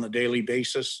does on a daily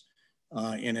basis.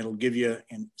 And it'll give you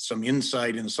some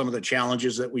insight into some of the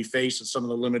challenges that we face and some of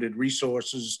the limited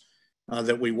resources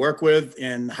that we work with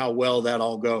and how well that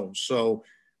all goes. So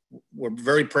we're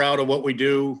very proud of what we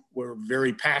do. We're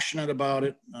very passionate about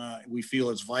it. We feel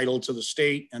it's vital to the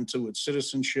state and to its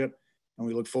citizenship. And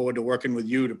we look forward to working with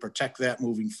you to protect that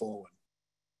moving forward.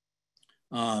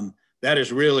 That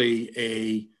is really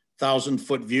a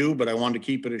 1,000-foot view, but I wanted to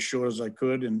keep it as short as I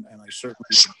could, and I certainly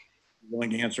am willing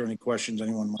to answer any questions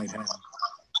anyone might have.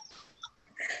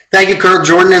 Thank you, Colonel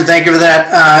Jordan, and thank you for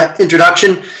that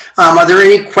introduction. Are there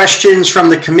any questions from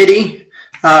the committee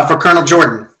for Colonel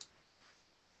Jordan?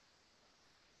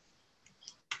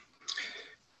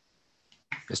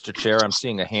 Mr. Chair, I'm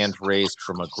seeing a hand raised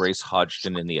from a Grace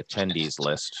Hodgson in the attendees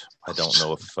list. I don't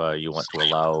know if you want to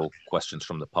allow questions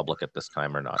from the public at this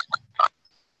time or not.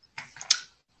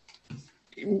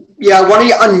 Yeah, why don't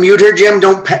you unmute her, Jim?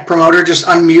 Don't promote her, just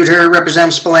unmute her,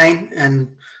 Representative Spillane,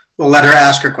 and we'll let her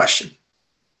ask her question.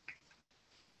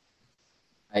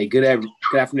 Hey, good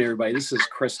afternoon, everybody. This is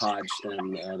Chris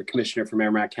Hodgson, the commissioner from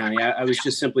Merrimack County. I was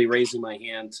just simply raising my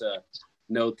hand to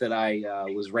note that I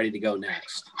was ready to go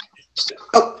next.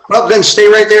 Oh, well, then stay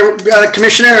right there,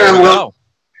 Commissioner, and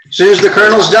as soon as the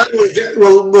Colonel's done,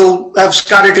 we'll have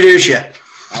Scott introduce you.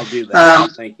 I'll do that.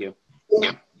 Thank you.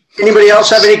 Anybody else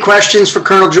have any questions for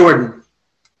Colonel Jordan?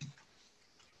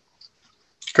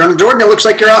 Colonel Jordan, it looks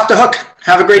like you're off the hook.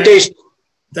 Have a great day.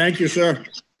 Thank you, sir.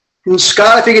 And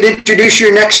Scott, if you could introduce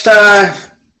your next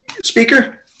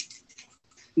speaker.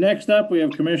 Next up, we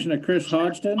have Commissioner Chris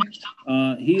Hodgson.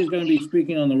 He is going to be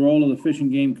speaking on the role of the Fish and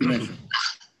Game Commission.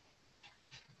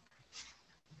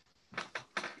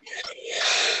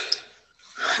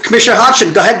 Commissioner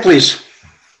Hodgson, go ahead, please.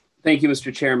 Thank you,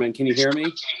 Mr. Chairman. Can you hear me?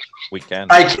 We can.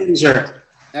 I can, sir.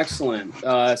 Excellent.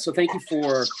 So thank you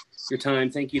for your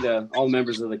time. Thank you to all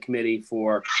members of the committee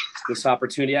for this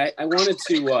opportunity. I wanted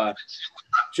to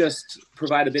just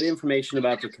provide a bit of information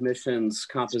about the commission's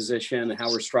composition and how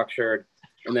we're structured,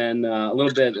 and then a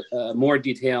little bit more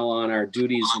detail on our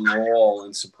duties and role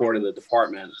in support of the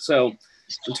department. So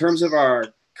in terms of our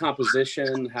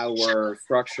composition, how we're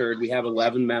structured, we have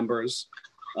 11 members,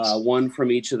 one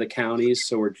from each of the counties,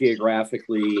 so we're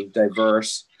geographically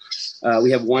diverse.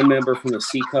 We have one member from the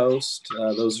Seacoast.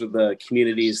 Those are the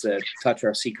communities that touch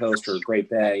our Seacoast or Great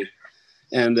Bay.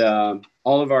 And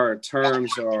all of our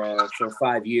terms are for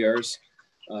 5 years.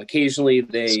 Occasionally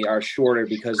they are shorter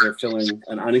because they're filling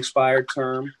an unexpired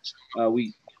term.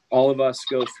 All of us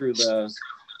go through the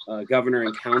governor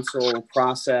and council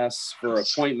process for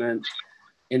appointment,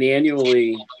 and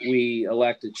annually we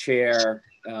elect a chair,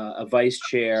 a vice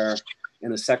chair,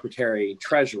 and a secretary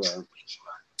treasurer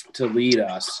to lead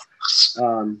us.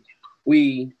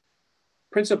 We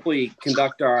principally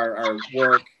conduct our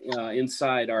work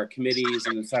inside our committees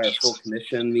and inside our full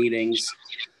commission meetings.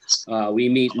 We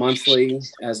meet monthly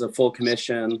as a full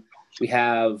commission. We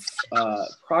have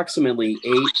approximately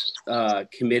 8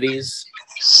 committees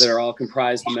that are all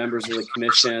comprised of members of the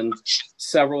commission.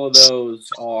 Several of those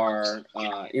are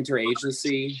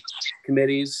interagency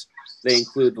committees. They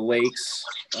include the Lakes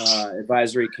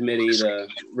Advisory Committee, the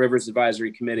Rivers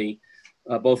Advisory Committee,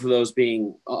 both of those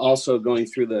being also going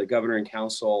through the governor and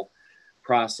council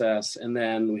process. And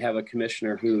then we have a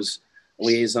commissioner who's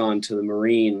liaison to the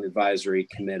Marine Advisory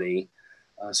Committee.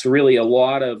 So really a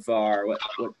lot of our, what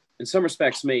in some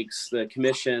respects makes the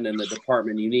commission and the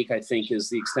department unique, I think, is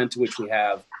the extent to which we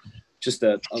have just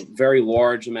a very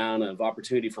large amount of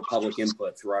opportunity for public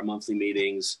input through our monthly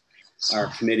meetings, our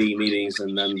committee meetings,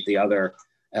 and then the other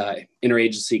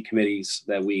interagency committees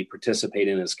that we participate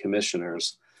in as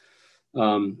commissioners.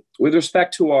 With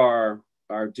respect to our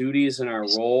duties and our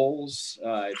roles,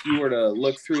 if you were to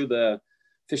look through the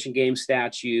Fish and Game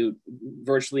statute,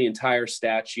 virtually the entire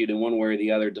statute in one way or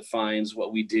the other defines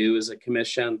what we do as a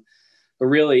commission. But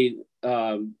really,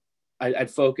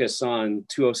 I'd focus on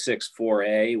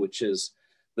 206-4A, which is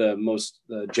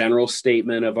the general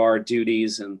statement of our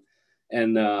duties,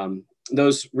 and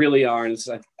those really are, and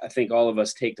I think all of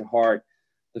us take to heart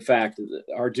the fact that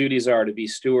our duties are to be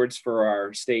stewards for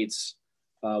our state's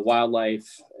wildlife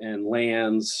and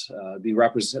lands, be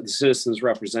the citizens'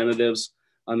 representatives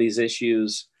on these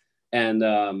issues, and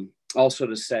also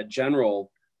to set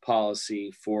general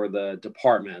policy for the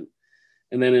department.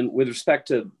 And then with respect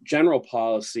to general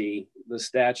policy, the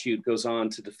statute goes on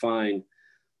to define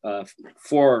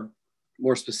 4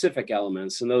 more specific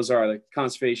elements, and those are the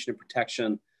conservation and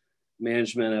protection,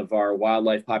 management of our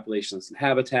wildlife populations and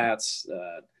habitats,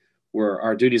 where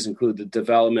our duties include the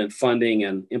development, funding,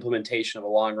 and implementation of a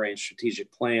long-range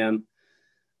strategic plan,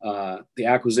 the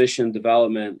acquisition,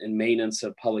 development, and maintenance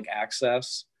of public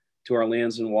access to our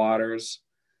lands and waters,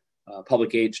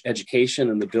 public education,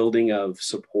 and the building of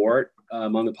support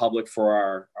among the public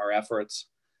for our efforts.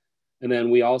 And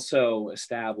then we also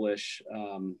establish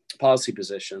policy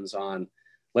positions on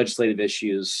legislative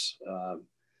issues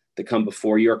that come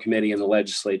before your committee and the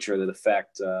legislature that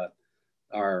affect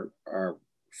our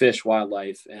fish,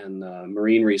 wildlife, and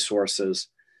marine resources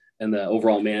and the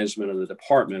overall management of the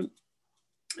department.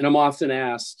 And I'm often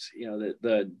asked,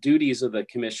 the duties of the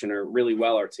commission are really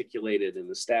well articulated in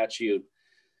the statute,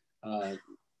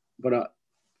 but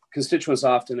constituents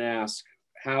often ask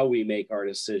how we make our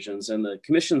decisions. And the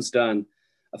commission's done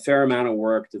a fair amount of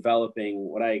work developing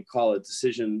what I call a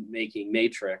decision-making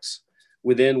matrix,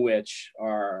 within which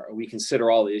we consider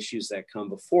all the issues that come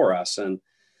before us. And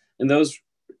those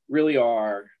really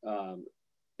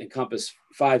encompass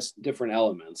 5 different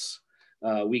elements.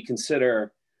 We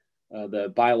consider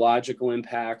the biological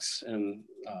impacts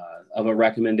of a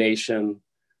recommendation.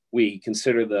 We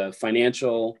consider the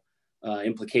financial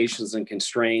implications and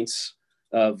constraints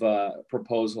of a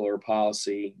proposal or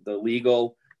policy, the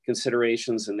legal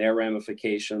considerations and their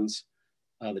ramifications.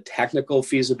 The technical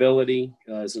feasibility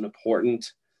is an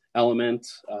important element.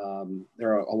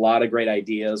 There are a lot of great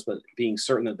ideas, but being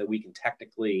certain that we can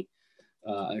technically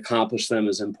accomplish them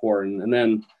is important. And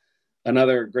then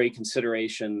another great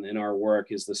consideration in our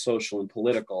work is the social and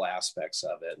political aspects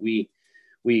of it.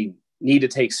 We need to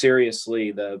take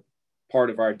seriously the part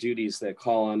of our duties that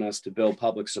call on us to build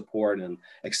public support and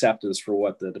acceptance for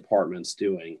what the department's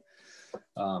doing.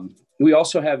 We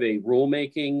also have a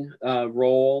rulemaking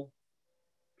role.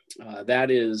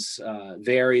 That is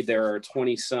varied. There are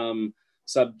 20-some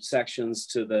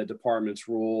subsections to the department's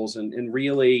rules. And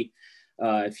really,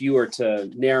 if you were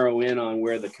to narrow in on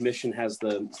where the commission has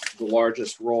the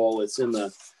largest role, it's in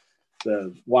the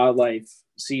wildlife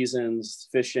seasons,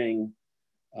 fishing,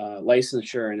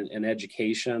 licensure, and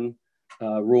education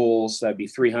rules. That'd be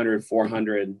 300,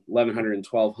 400, 1100, and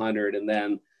 1200. And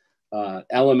then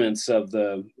elements of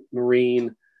the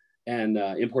marine and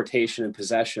importation and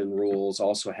possession rules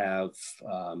also have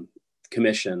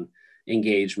commission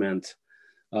engagement.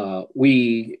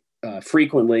 We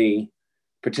frequently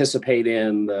participate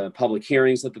in the public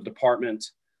hearings that the department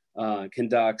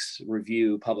conducts,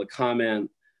 review public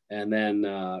comment, and then,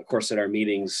 of course, at our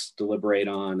meetings, deliberate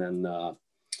on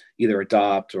either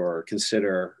adopt or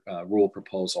consider rule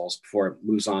proposals before it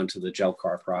moves on to the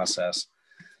GELCAR process.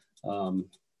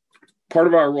 Part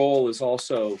of our role is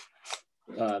also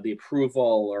the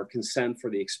approval or consent for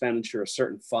the expenditure of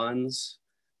certain funds.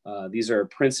 These are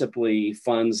principally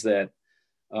funds that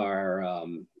are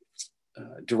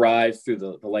derived through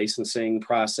the licensing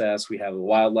process. We have a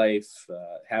wildlife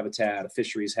habitat, a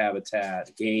fisheries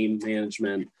habitat, game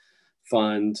management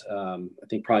fund, I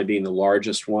think probably being the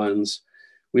largest ones.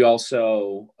 We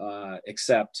also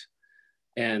accept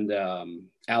and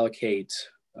allocate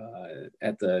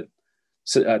at the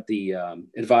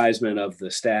advisement of the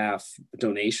staff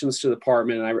donations to the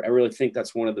department. I really think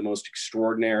that's one of the most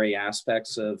extraordinary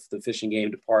aspects of the Fish and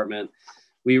Game Department.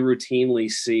 We routinely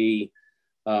see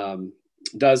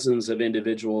dozens of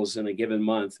individuals in a given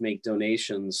month make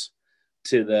donations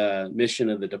to the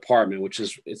mission of the department, which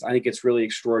is, I think it's really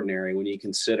extraordinary when you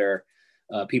consider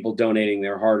people donating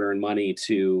their hard-earned money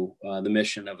to the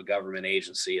mission of a government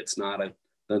agency. It's not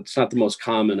the most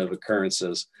common of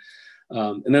occurrences.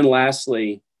 And then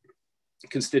lastly,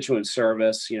 constituent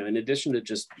service. In addition to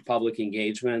just public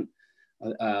engagement,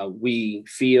 we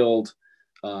field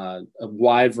a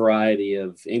wide variety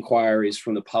of inquiries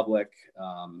from the public,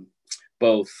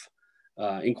 both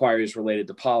inquiries related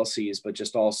to policies, but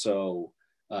just also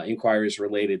inquiries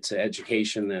related to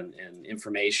education and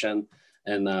information.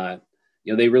 And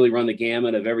they really run the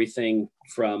gamut of everything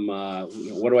from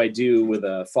what do I do with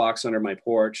a fox under my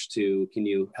porch to can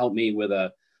you help me with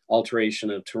a alteration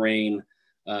of terrain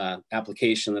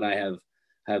application that I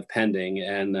have pending.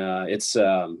 And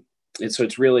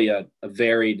it's really a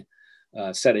varied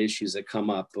set of issues that come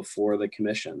up before the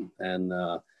commission. And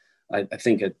I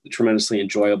think a tremendously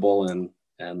enjoyable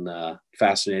and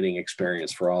fascinating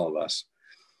experience for all of us.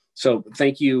 So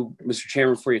thank you, Mr.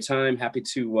 Chairman, for your time. Happy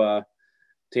to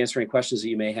answer any questions that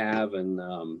you may have,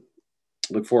 and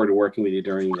look forward to working with you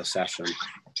during the session.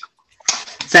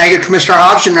 Thank you, Commissioner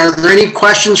Hodgson. Are there any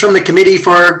questions from the committee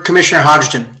for Commissioner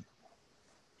Hodgson?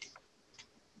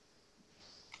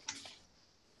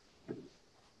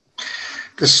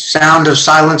 The sound of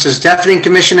silence is deafening,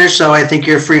 Commissioner, so I think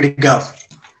you're free to go.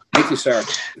 Thank you, sir.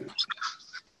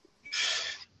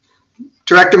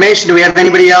 Director Mason, do we have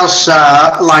anybody else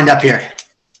lined up here?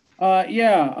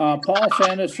 Paul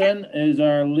Sanderson is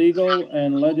our legal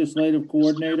and legislative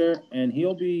coordinator, and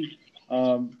he'll be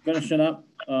finishing up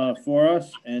for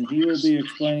us, and he will be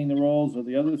explaining the roles of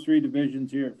the other three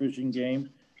divisions here at Fish and Game: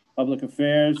 Public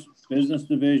Affairs, Business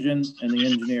Division, and the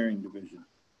Engineering Division.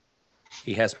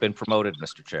 He has been promoted,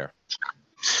 Mr. Chair.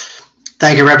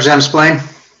 Thank you, Representative Spillane.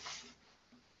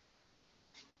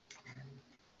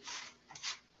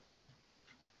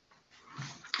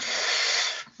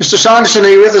 Mr. Sanderson, are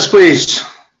you with us, please?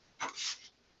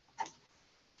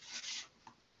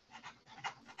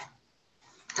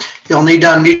 You'll need to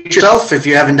unmute yourself if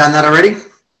you haven't done that already.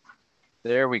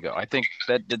 There we go. I think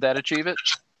did that achieve it?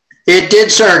 It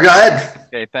did, sir. Go ahead.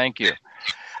 Okay, thank you.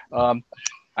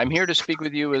 I'm here to speak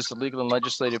with you as the Legal and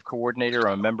Legislative Coordinator.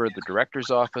 I'm a member of the Director's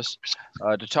Office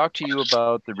to talk to you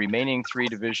about the remaining three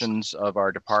divisions of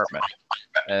our department.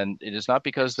 And it is not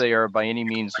because they are by any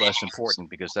means less important,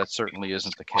 because that certainly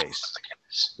isn't the case.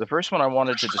 The first one I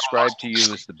wanted to describe to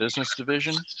you is the Business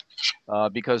Division,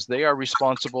 because they are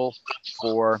responsible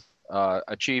for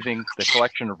achieving the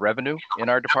collection of revenue in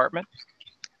our department.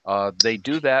 They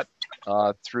do that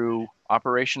through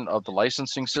operation of the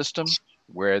licensing system,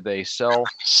 where they sell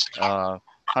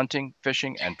hunting,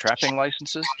 fishing, and trapping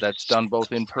licenses. That's done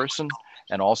both in person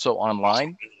and also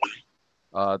online.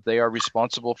 They are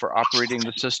responsible for operating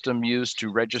the system used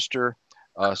to register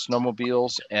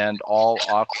snowmobiles and all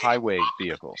off-highway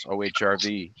vehicles,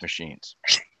 OHRV machines.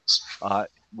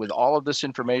 With all of this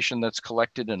information that's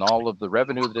collected and all of the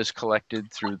revenue that is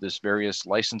collected through this various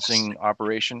licensing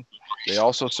operation, they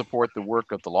also support the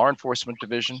work of the Law Enforcement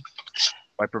Division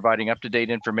by providing up-to-date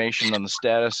information on the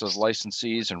status of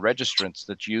licensees and registrants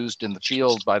that's used in the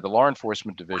field by the Law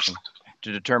Enforcement Division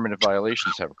to determine if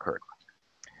violations have occurred.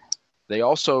 They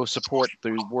also support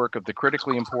the work of the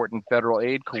critically important Federal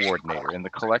Aid Coordinator in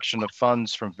the collection of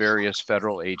funds from various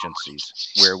federal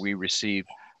agencies where we receive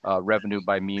revenue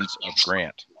by means of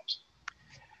grant.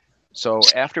 So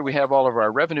after we have all of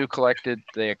our revenue collected,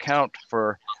 they account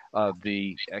for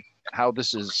how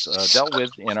this is dealt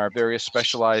with in our various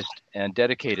specialized and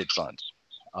dedicated funds.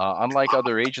 Unlike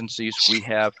other agencies, we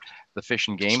have the Fish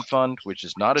and Game Fund, which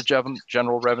is not a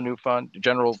general revenue fund,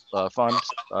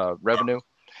 revenue.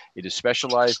 It is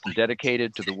specialized and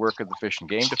dedicated to the work of the Fish and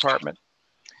Game Department.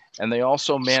 And they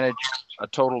also manage a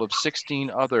total of 16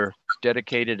 other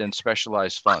dedicated and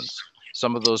specialized funds.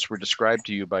 Some of those were described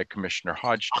to you by Commissioner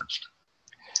Hodgson.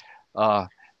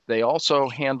 They also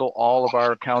handle all of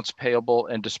our accounts payable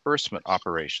and disbursement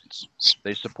operations.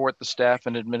 They support the staff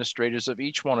and administrators of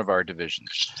each one of our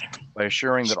divisions by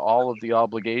assuring that all of the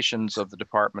obligations of the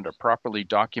department are properly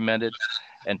documented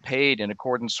and paid in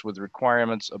accordance with the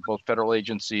requirements of both federal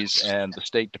agencies and the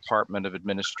State Department of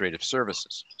Administrative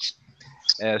Services.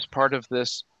 As part of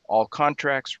this, all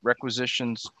contracts,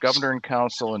 requisitions, governor and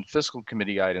council, and fiscal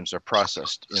committee items are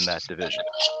processed in that division.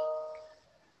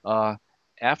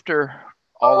 After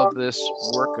all of this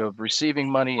work of receiving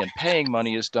money and paying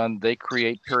money is done, they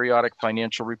create periodic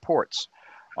financial reports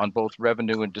on both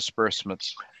revenue and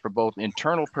disbursements for both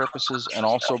internal purposes and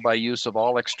also by use of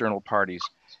all external parties,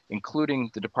 including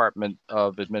the Department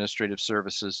of Administrative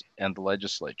Services and the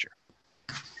legislature.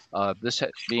 This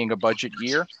being a budget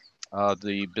year,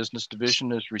 the business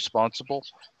division is responsible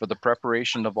for the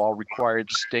preparation of all required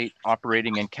state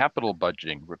operating and capital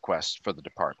budgeting requests for the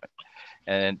department.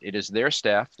 And it is their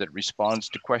staff that responds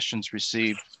to questions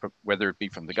received, whether it be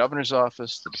from the governor's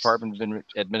office, the Department of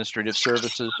Administrative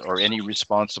Services, or any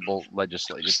responsible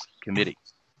legislative committee.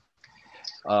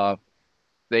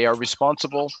 They are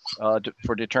responsible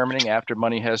for determining, after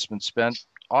money has been spent,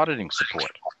 auditing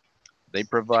support. They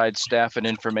provide staff and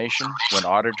information when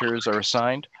auditors are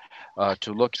assigned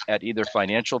to look at either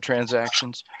financial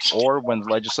transactions or when the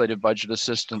legislative budget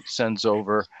assistant sends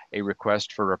over a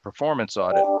request for a performance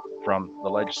audit from the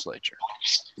legislature.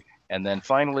 And then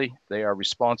finally, they are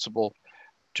responsible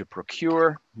to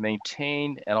procure,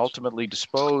 maintain, and ultimately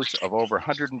dispose of over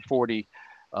 140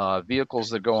 vehicles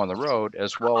that go on the road,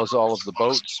 as well as all of the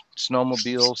boats,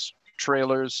 snowmobiles,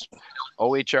 trailers,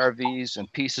 OHRVs,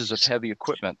 and pieces of heavy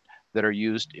equipment that are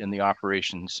used in the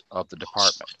operations of the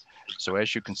department. So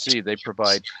as you can see, they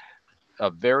provide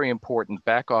a very important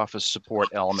back office support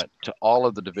element to all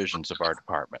of the divisions of our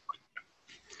department.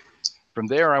 From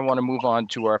there, I want to move on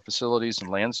to our facilities and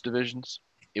lands divisions.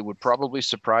 It would probably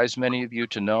surprise many of you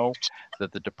to know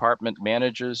that the department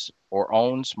manages or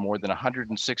owns more than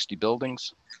 160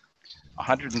 buildings,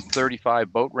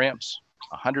 135 boat ramps,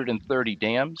 130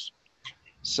 dams,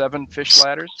 7 fish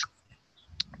ladders,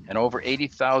 and over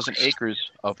 80,000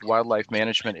 acres of wildlife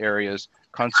management areas,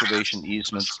 conservation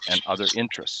easements, and other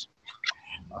interests.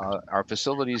 Our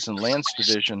facilities and lands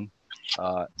division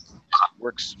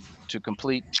works to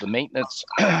complete the maintenance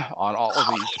on all of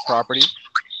these properties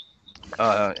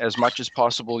as much as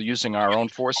possible using our own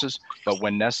forces, but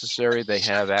when necessary, they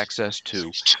have access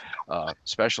to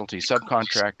specialty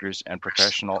subcontractors and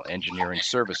professional engineering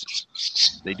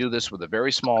services. They do this with a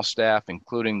very small staff,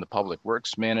 including the public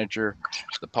works manager,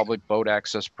 the public boat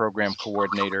access program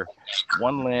coordinator,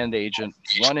 1 land agent,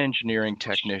 1 engineering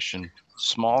technician,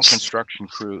 small construction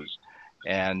crews,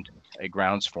 and a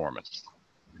grounds foreman.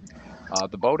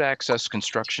 The boat access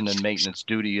construction and maintenance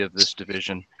duty of this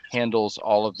division handles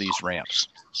all of these ramps.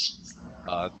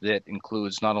 That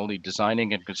includes not only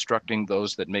designing and constructing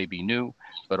those that may be new,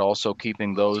 but also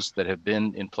keeping those that have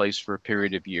been in place for a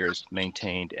period of years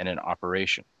maintained and in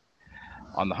operation.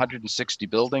 On the 160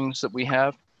 buildings that we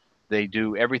have, they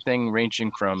do everything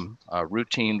ranging from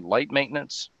routine light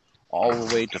maintenance all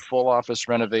the way to full office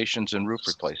renovations and roof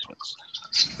replacements.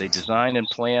 They design and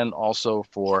plan also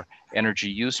for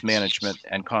energy use management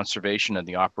and conservation and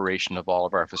the operation of all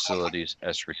of our facilities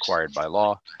as required by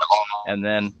law. And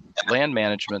then land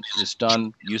management is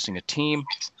done using a team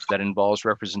that involves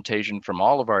representation from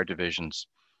all of our divisions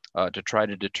to try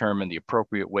to determine the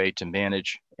appropriate way to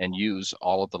manage and use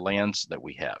all of the lands that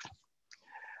we have.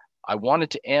 I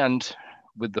wanted to end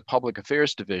with the Public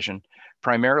Affairs Division,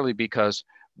 primarily because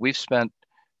we've spent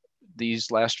these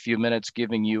last few minutes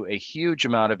giving you a huge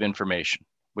amount of information,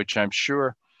 which I'm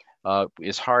sure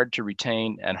is hard to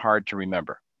retain and hard to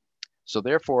remember. So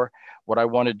therefore, what I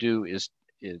want to do is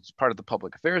part of the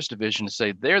Public Affairs Division to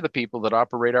say they're the people that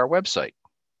operate our website,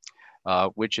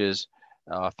 which is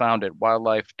found at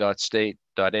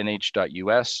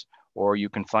wildlife.state.nh.us, or you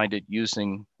can find it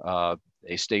using a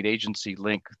state agency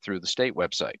link through the state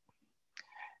website.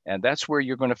 And that's where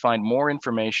you're going to find more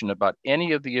information about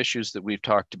any of the issues that we've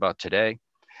talked about today,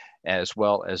 as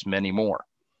well as many more.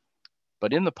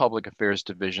 But in the Public Affairs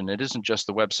Division, it isn't just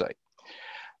the website.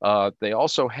 They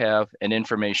also have an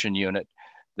information unit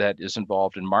that is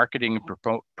involved in marketing and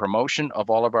promotion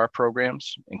of all of our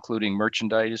programs, including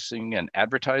merchandising and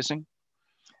advertising.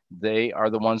 They are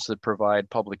the ones that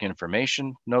provide public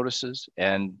information notices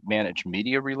and manage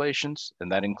media relations,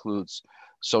 and that includes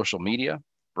social media,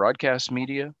 broadcast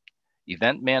media,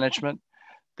 event management,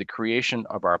 the creation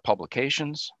of our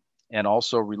publications, and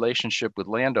also relationship with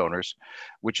landowners,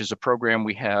 which is a program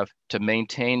we have to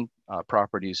maintain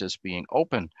properties as being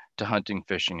open to hunting,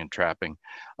 fishing, and trapping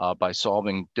by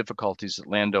solving difficulties that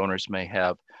landowners may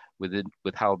have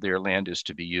with how their land is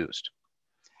to be used.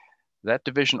 That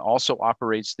division also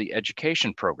operates the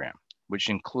education program, which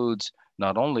includes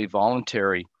not only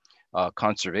voluntary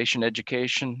conservation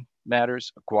education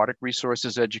matters, aquatic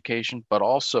resources education, but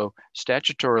also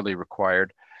statutorily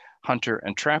required hunter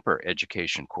and trapper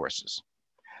education courses.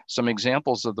 Some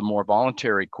examples of the more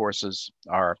voluntary courses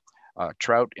are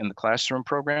Trout in the Classroom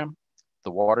program,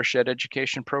 the Watershed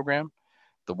Education program,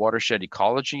 the Watershed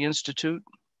Ecology Institute,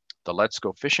 the Let's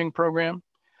Go Fishing program,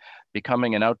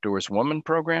 Becoming an Outdoors Woman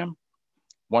program,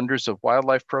 Wonders of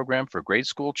Wildlife program for grade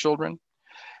school children,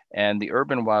 and the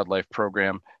Urban Wildlife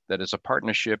program that is a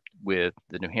partnership with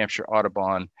the New Hampshire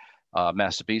Audubon,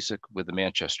 Massabesic with the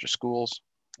Manchester Schools,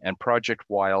 and Project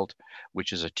Wild,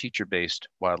 which is a teacher-based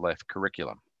wildlife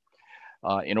curriculum.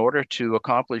 In order to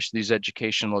accomplish these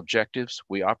educational objectives,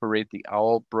 we operate the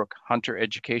Owlbrook Hunter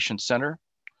Education Center,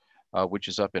 which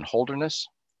is up in Holderness.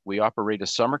 We operate a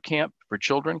summer camp for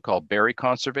children called Berry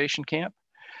Conservation Camp.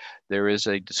 There is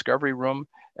a discovery room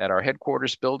at our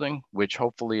headquarters building, which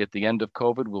hopefully at the end of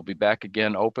COVID will be back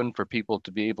again open for people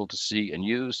to be able to see and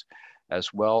use,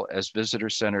 as well as visitor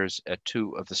centers at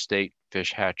 2 of the state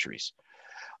fish hatcheries.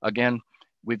 Again,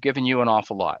 we've given you an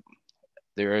awful lot.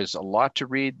 There is a lot to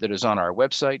read that is on our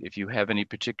website if you have any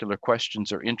particular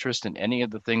questions or interest in any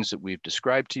of the things that we've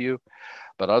described to you.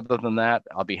 But other than that,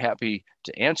 I'll be happy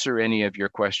to answer any of your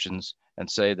questions and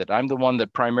say that I'm the one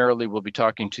that primarily will be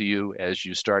talking to you as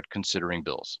you start considering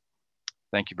bills.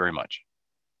 Thank you very much.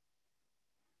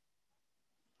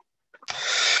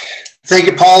 Thank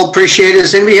you, Paul. Appreciate it.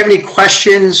 Does anybody have any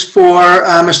questions for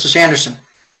Mr. Sanderson?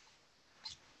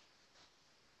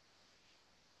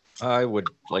 I would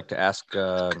like to ask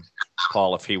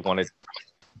Paul if he wanted to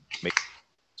make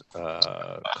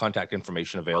contact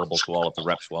information available to all of the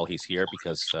reps while he's here,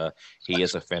 because he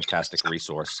is a fantastic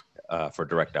resource for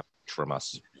direct outreach from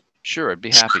us. Sure, I'd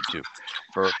be happy to.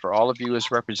 For all of you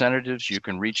as representatives, you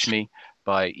can reach me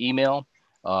by email,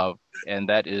 and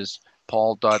that is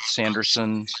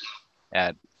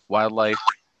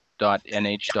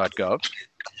paul.sanderson@wildlife.nh.gov.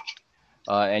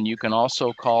 And you can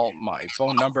also call my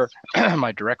phone number.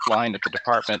 My direct line at the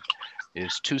department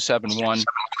is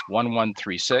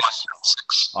 271-1136.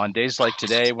 On days like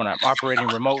today, when I'm operating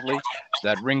remotely,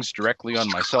 that rings directly on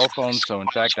my cell phone. So in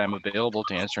fact, I'm available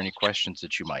to answer any questions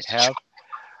that you might have.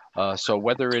 So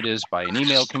whether it is by an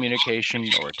email communication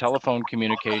or a telephone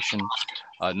communication,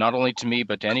 not only to me,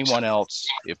 but to anyone else,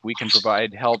 if we can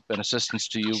provide help and assistance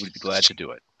to you, we'd be glad to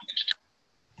do it.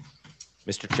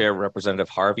 Mr. Chair, Representative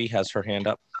Harvey has her hand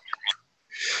up.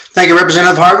 Thank you,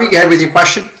 Representative Harvey. Go ahead with your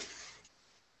question.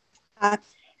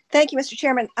 Thank you, Mr.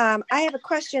 Chairman. I have a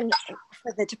question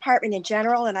for the department in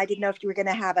general, and I didn't know if you were going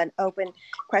to have an open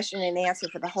question and answer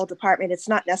for the whole department. It's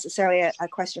not necessarily a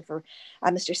question for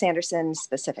Mr. Sanderson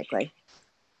specifically.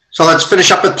 So let's finish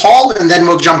up with Paul, and then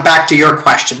we'll jump back to your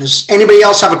question. Does anybody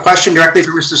else have a question directly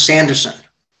for Mr. Sanderson?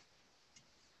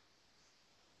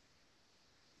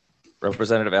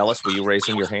 Representative Ellis, were you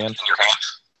raising your hand?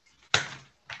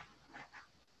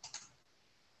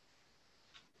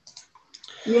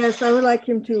 Yes, I would like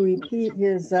him to repeat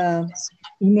his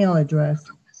email address.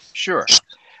 Sure,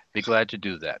 be glad to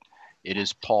do that. It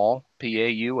is Paul,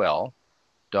 P-A-U-L,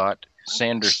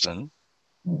 .Sanderson,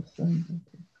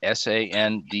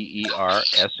 S-A-N-D-E-R-S-O-N,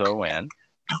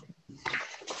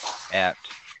 at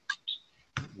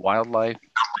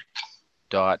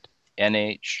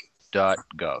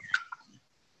wildlife.nh.gov.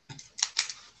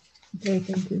 Okay,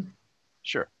 thank you.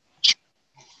 Sure.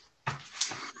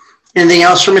 Anything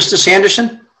else for Mr.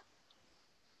 Sanderson?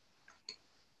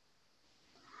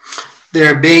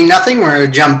 There being nothing, we're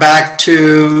going to jump back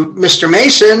to Mr.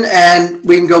 Mason, and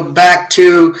we can go back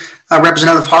to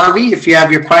Representative Harvey if you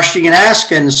have your question you can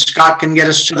ask, and Scott can get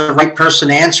us to the right person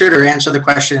to answer it or answer the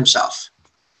question himself.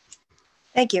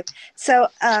 Thank you. So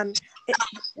this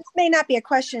may not be a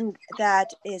question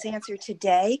that is answered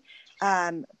today,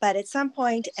 but at some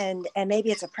point, and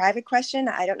maybe it's a private question,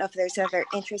 I don't know if there's ever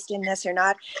interest in this or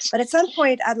not, but at some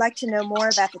point I'd like to know more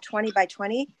about the 20 by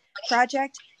 20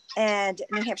 project and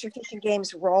New Hampshire Fish and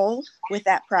Game's role with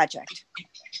that project.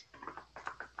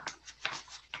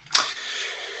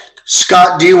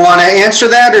 Scott, do you want to answer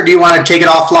that, or do you want to take it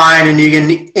offline and you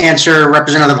can answer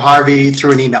Representative Harvey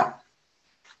through an email?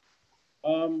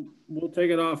 We'll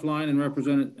take it offline and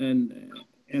represent it and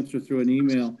answer through an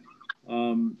email.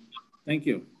 Thank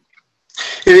you.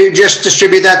 You just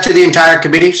distribute that to the entire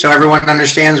committee so everyone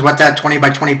understands what that 20 by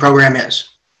 20 program is.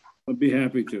 I'd be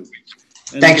happy to.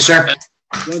 And thank you, sir.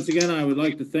 Once again, I would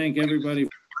like to thank everybody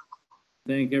for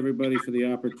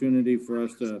the opportunity for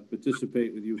us to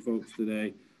participate with you folks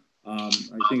today. I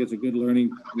think it's a good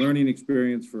learning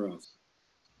experience for us.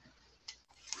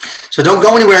 So don't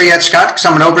go anywhere yet, Scott, because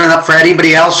I'm going to open it up for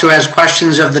anybody else who has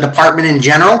questions of the department in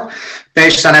general,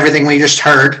 based on everything we just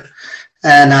heard.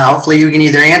 And hopefully you can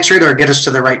either answer it or get us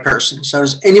to the right person. So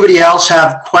does anybody else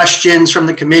have questions from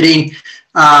the committee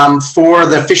for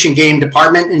the Fish and Game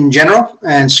department in general?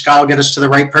 And Scott will get us to the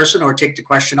right person, or take the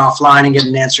question offline and get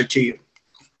an answer to you.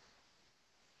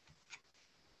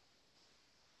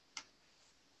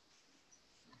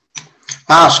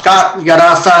 Scott, you got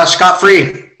off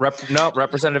scot-free. No,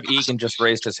 Representative Egan just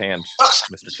raised his hand,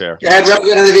 Mr. Chair. Go ahead,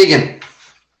 Representative Egan.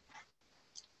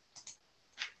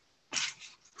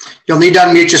 You'll need to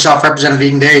unmute yourself, Representative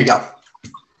Egan. There you go.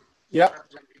 Yep.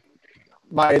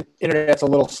 My internet's a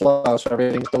little slow, so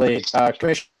everything's delayed.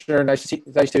 Commissioner, nice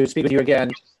to speak with you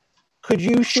again. Could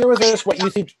you share with us what you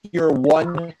think your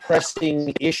one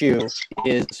pressing issue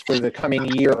is for the coming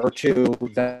year or two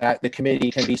that the committee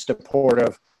can be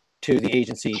supportive to the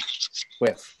agency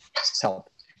with help?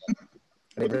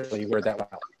 I didn't really word that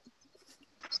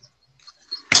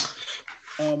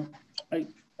well.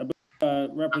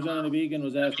 Representative Egan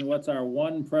was asking what's our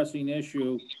one pressing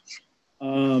issue.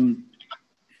 One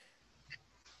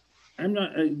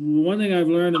thing I've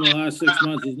learned in the last 6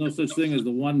 months is no such thing as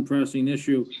the one pressing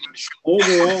issue.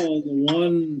 Overall, the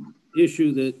one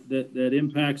issue that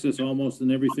impacts us almost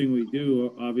in everything we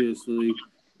do, obviously,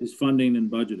 is funding and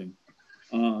budgeting.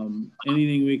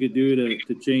 Anything we could do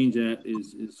to change that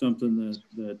is something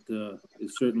that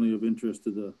is certainly of interest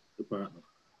to the department.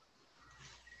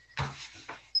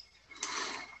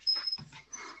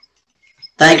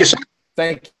 Thank you, sir.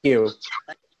 Thank you.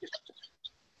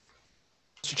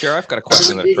 Mr. Chair, I've got a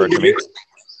question that occurred to me.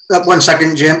 1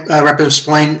 second, Jim. Representative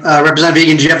Spillane. Representative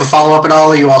Egan, do you have a follow-up at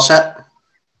all? Are you all set?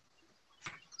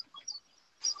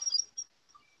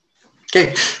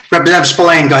 Okay. Representative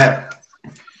Spillane, go ahead.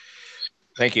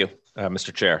 Thank you,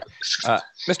 Mr. Chair.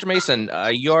 Mr. Mason,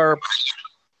 your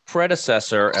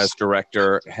predecessor as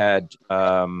director had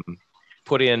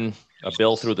put in a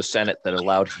bill through the Senate that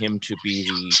allowed him to be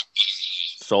the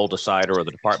sole decider, or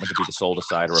the department to be the sole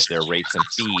decider of their rates and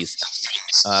fees.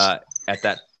 At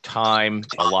that time,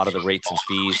 a lot of the rates and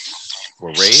fees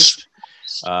were raised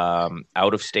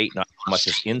out of state, not much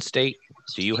as in state.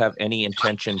 Do you have any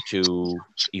intention to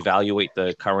evaluate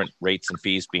the current rates and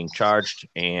fees being charged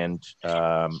and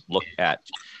look at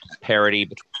parity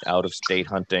between out of state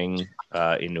hunting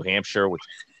in New Hampshire, which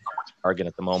Oregon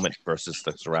at the moment, versus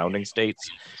the surrounding states,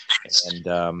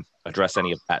 and address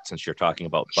any of that, since you're talking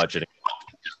about budgeting?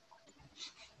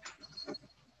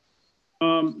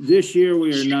 This year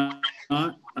we are not.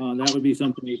 That would be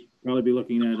something we'd probably be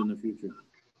looking at in the future.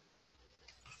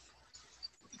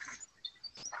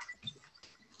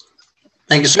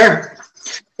 Thank you, sir.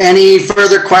 Any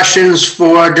further questions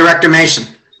for Director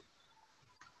Mason?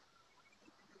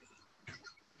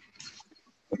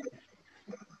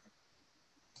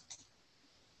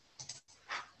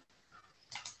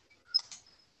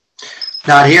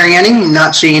 Not hearing any,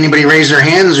 not seeing anybody raise their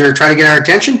hands or try to get our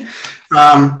attention.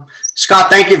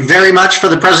 Scott, thank you very much for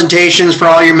the presentations for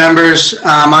all your members.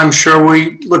 I'm sure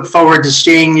we look forward to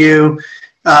seeing you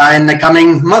in the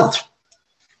coming month.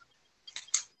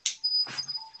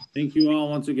 Thank you all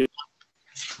once again.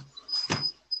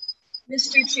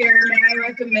 Mr. Chair, may I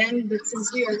recommend that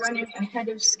since we are running ahead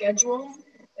of schedule,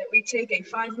 that we take a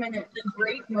 5-minute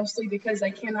break, mostly because I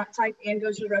cannot type and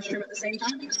go to the restroom at the same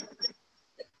time?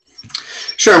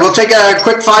 Sure, we'll take a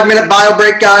quick 5-minute bio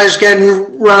break, guys. Get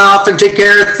and run off and take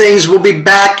care of things. We'll be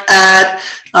back at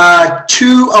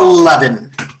 2:11.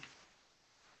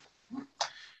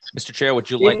 Mr. Chair, would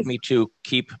you like me to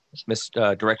keep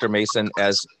Director Mason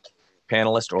as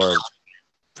panelist, or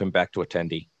him back to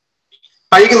attendee?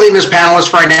 You can leave him as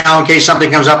panelist right now in case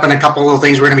something comes up in a couple of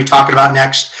things we're going to be talking about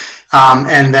next.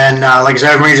 And then, like I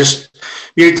said, everybody just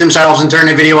mute themselves and turn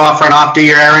the video off, run off, do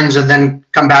your errands, and then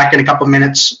come back in a couple of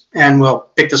minutes and we'll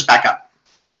pick this back up.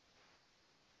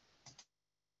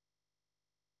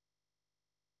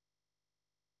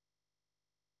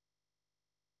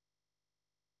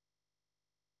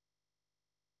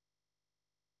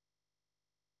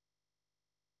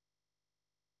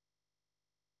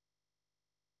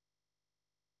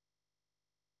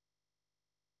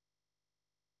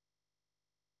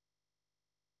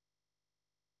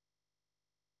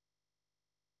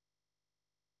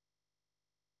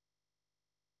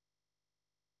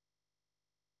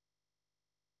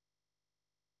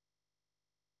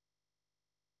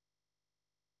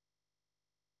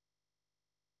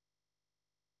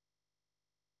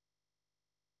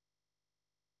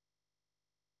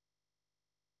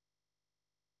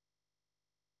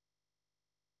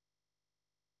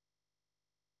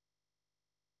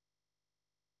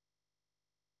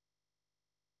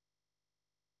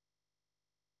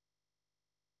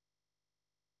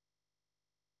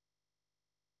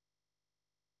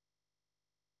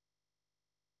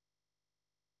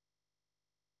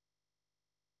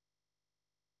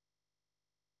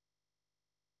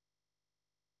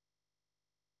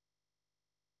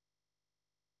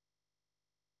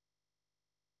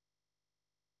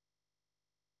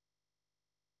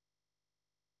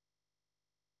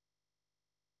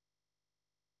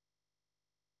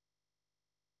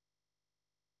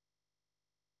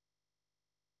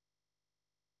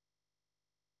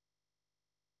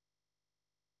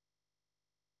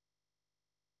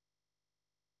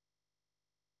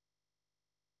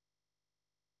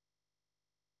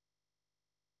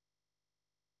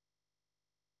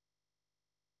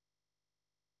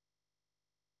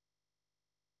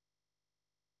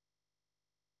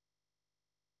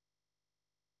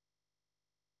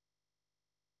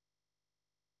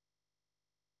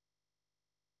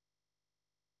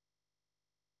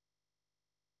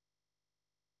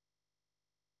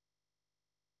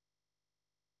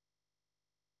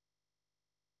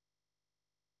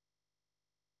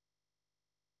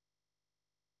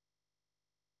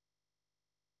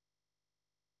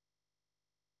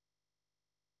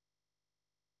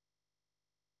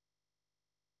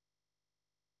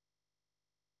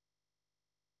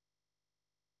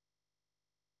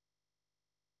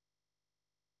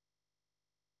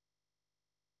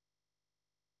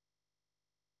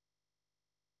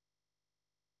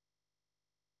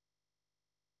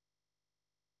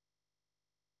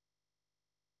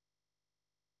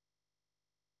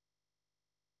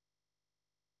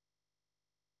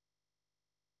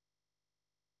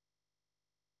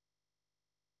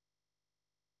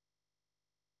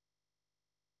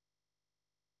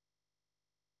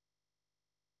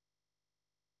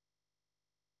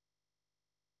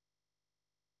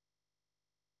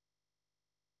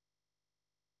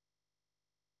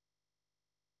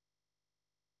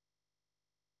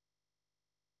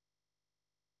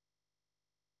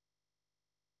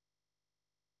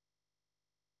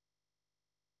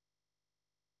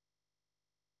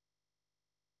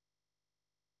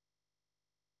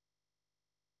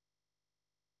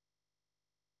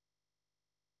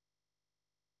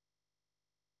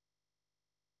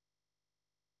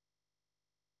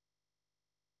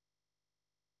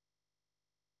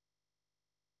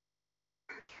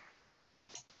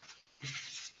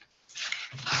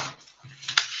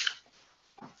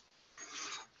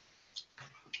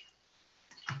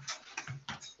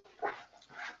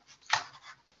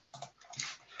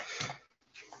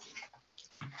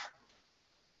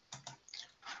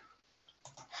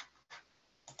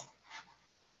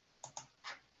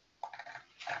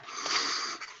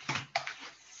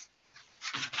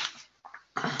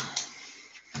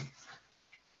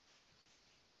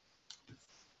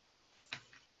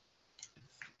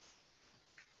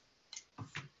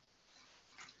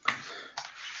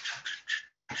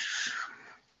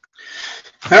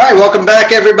 All right, welcome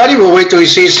back, everybody. We'll wait till we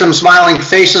see some smiling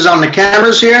faces on the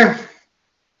cameras here,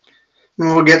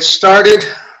 and we'll get started.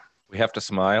 We have to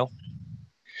smile.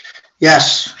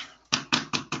 Yes.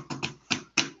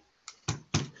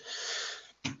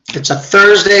 It's a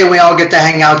Thursday, and we all get to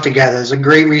hang out together. It's a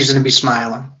great reason to be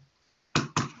smiling.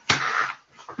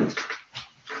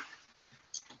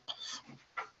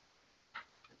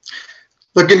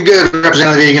 Looking good,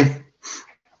 Representative Egan.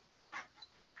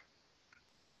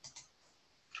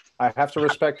 I have to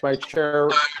respect my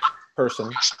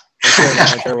chairperson,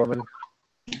 my chairwoman.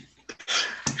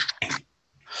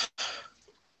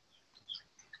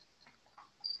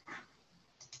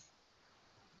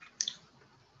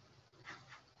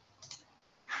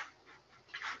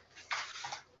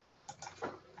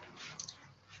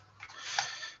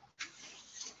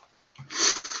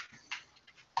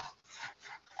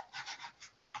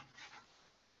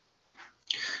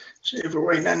 See if we're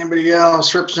waiting on anybody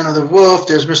else. Representative Wolf,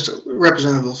 there's Mr.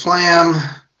 Representative Flam.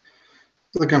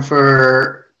 Looking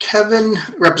for Kevin,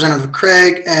 Representative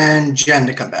Craig, and Jen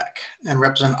to come back, and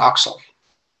Representative Oxel.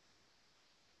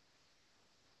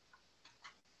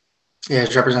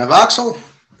 Yes, Representative Oxel.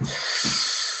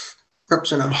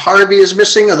 Representative Harvey is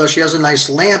missing, although she has a nice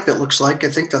lamp, it looks like. I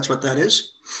think that's what that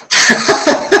is.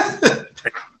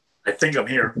 I think I'm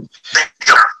here.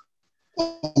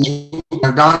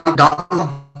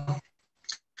 Don.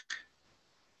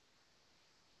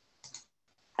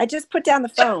 I just put down the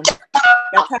phone.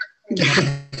 All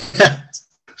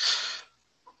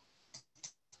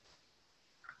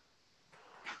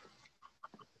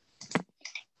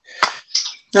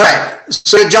right,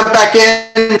 so to jump back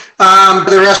in for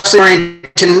the rest of the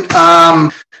orientation,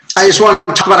 I just want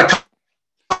to talk about a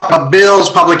couple of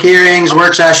bills, public hearings,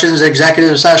 work sessions,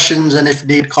 executive sessions, and if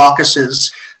need,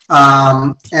 caucuses.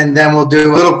 And then we'll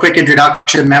do a little quick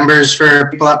introduction to members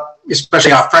for people up,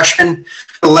 especially our freshmen,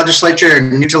 the legislature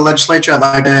and new to the legislature. I'd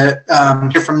like to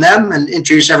hear from them and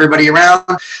introduce everybody around.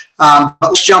 But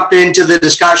let's jump into the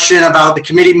discussion about the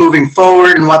committee moving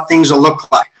forward and what things will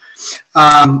look like.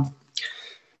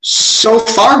 So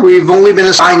far, we've only been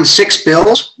assigned 6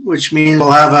 bills, which means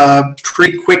we'll have a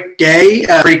pretty quick day,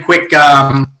 a pretty quick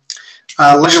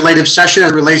legislative session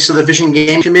as it relates to the Fish and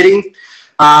Game Committee.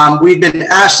 We've been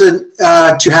asked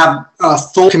to have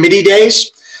full committee days.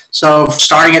 So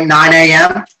starting at 9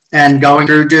 a.m. and going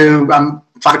through to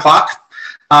 5 o'clock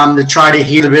to try to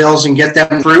hear the bills and get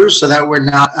them through so that we're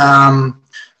not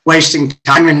wasting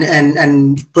time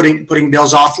and putting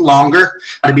bills off longer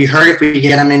to be heard if we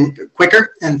get them in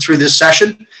quicker and through this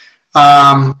session.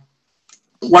 One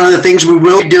of the things we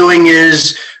will be doing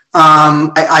is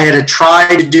I had to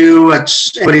try to do,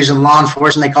 everybody's in law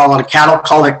enforcement, they call it a cattle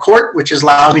call at court, which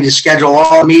allows me to schedule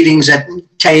all meetings at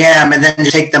 10 a.m. and then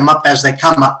take them up as they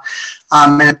come up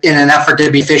in an effort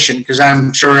to be efficient, because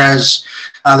I'm sure as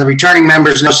the returning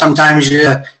members know, sometimes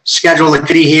you schedule a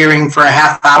committee hearing for a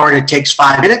half hour and it takes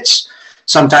 5 minutes.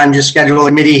 Sometimes you schedule a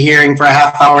committee hearing for a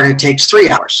half hour and it takes 3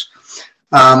 hours.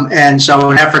 And so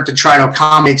in an effort to try to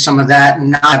accommodate some of that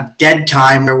and not have dead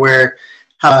time where we're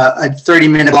a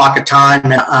 30-minute block of time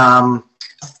and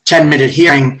 10-minute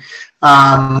hearing,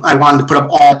 I wanted to put up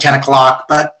all 10 o'clock,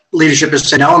 but leadership has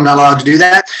said, no, I'm not allowed to do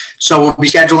that. So we'll be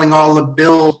scheduling all the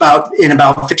bills in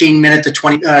about 15-minute to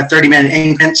 30-minute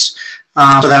increments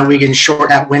so that we can shorten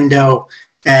that window.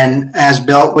 And as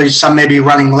built, some may be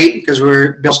running late because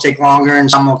bills take longer and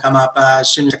some will come up as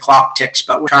soon as the clock ticks.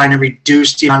 But we're trying to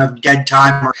reduce the amount of dead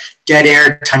time or dead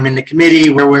air time in the committee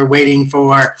where we're waiting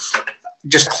for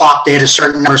just clock date a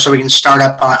certain number so we can start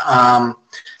up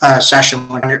a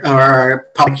session or a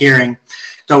public hearing.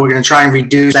 So we're going to try and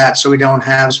reduce that so we don't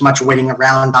have as much waiting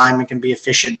around time and can be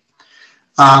efficient.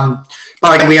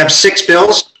 But we have 6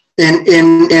 bills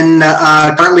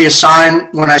currently assigned.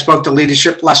 When I spoke to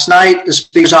leadership last night, the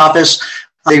Speaker's office,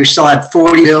 they still had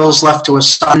 40 bills left to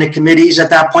assign to committees at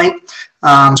that point.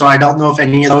 So I don't know if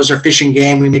any of those are Fish and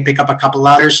Game. We may pick up a couple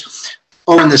others.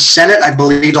 Over in the Senate, I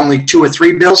believe only 2 or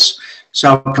 3 bills.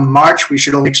 So come March, we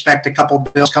should only expect a couple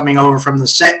bills coming over from the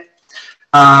Senate.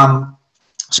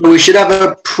 So we should have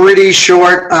a pretty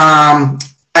short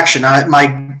action.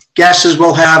 My guess is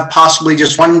we'll have possibly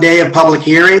just 1 day of public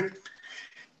hearing.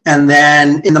 And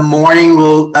then in the morning,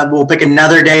 we'll pick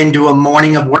another day and do a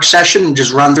morning of work session and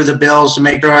just run through the bills to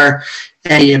make sure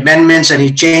any amendments,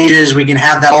 any changes, we can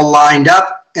have that all lined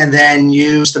up, and then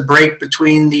use the break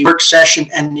between the work session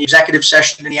and the executive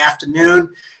session in the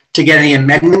afternoon to get any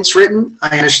amendments written.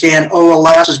 I understand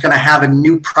OLS is going to have a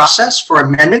new process for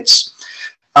amendments.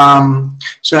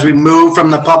 So as we move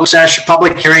from the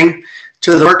public hearing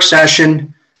to the work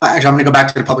session, actually I'm going to go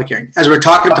back to the public hearing. As we're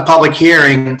talking about the public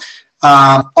hearing,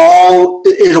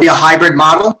 It'll be a hybrid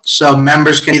model, so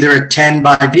members can either attend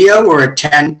by video or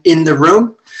attend in the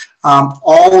room.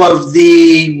 All of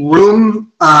the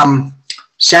room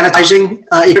sanitizing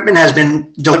equipment has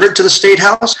been delivered to the State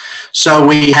House. So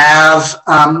we have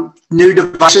new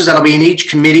devices that'll be in each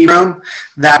committee room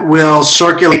that will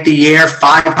circulate the air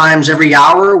 5 times every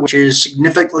hour, which is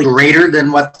significantly greater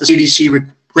than what the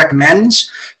CDC recommends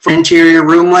for an interior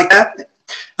room like that.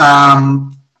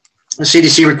 The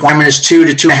CDC requirement is 2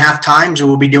 to 2.5 times, and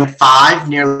we'll be doing 5,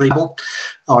 nearly double,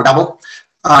 or double.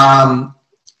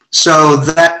 So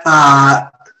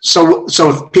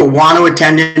if people want to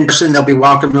attend in person, they'll be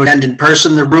welcome to attend in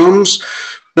person. The rooms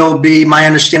will be, my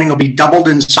understanding, will be doubled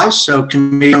in size. So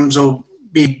committee rooms will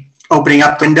be open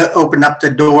up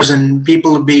the doors, and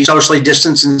people will be socially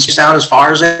distanced and spaced out as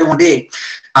far as they want to be.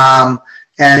 And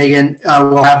again,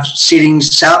 we'll have seating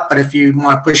set up, but if you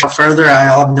want to push it further,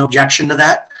 I'll have no objection to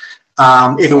that.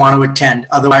 If you want to attend.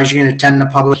 Otherwise, you can attend the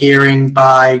public hearing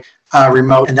by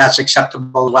remote, and that's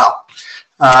acceptable as well.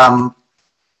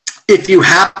 If you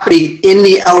happen to be in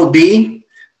the LOB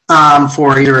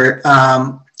for either,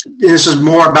 this is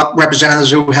more about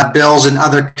representatives who have bills in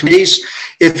other committees.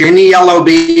 If you're in the LOB,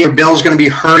 your bill is going to be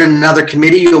heard in another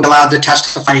committee, you'll be allowed to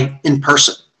testify in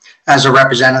person as a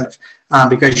representative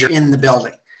because you're in the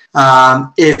building.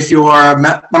 If you're a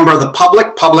member of the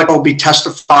public will be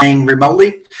testifying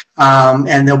remotely,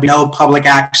 and there'll be no public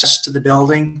access to the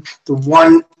building. The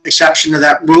one exception to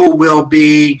that rule will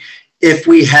be if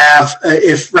we have,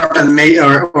 if Representative May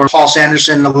or Paul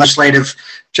Sanderson, the legislative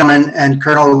gentleman, and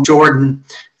Colonel Jordan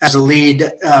as a lead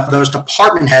for those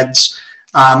department heads,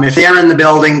 if they're in the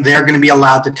building, they're going to be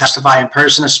allowed to testify in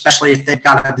person, especially if they've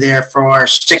got to be there for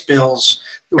 6 bills.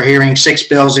 We're hearing 6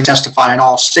 bills and testify, and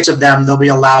all 6 of them, they'll be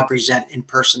allowed to present in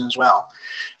person as well.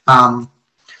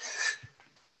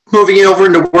 Moving over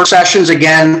into work sessions,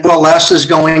 again, OLS is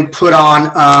going to put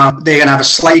on, they're going to have a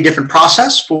slightly different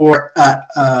process for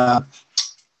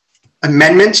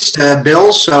amendments to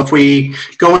bills. So if we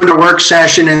go into a work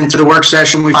session, and into the work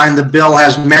session we find the bill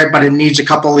has merit, but it needs a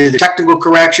couple either technical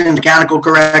corrections, mechanical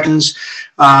corrections,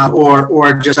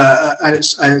 or just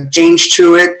a change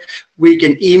to it, we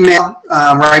can email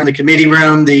right in the committee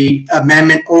room the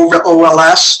amendment over to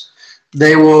OLS.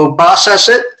 They will process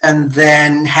it and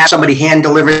then have somebody hand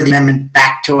deliver the amendment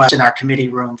back to us in our committee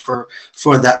room for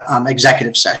the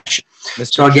executive session.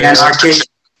 So again, our case,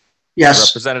 yes.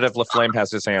 Representative Laflamme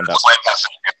has his hand up.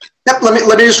 Yep,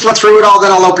 let me just run through it all,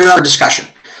 then I'll open it up for discussion.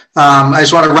 I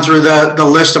just want to run through the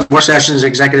list of work sessions,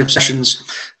 executive sessions.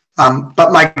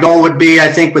 But my goal would be,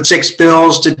 I think, with 6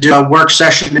 bills to do a work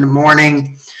session in the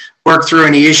morning, work through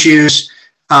any issues,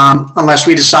 unless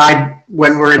we decide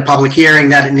when we're in public hearing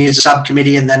that it needs a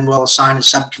subcommittee, and then we'll assign a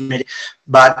subcommittee.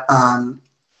 But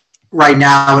right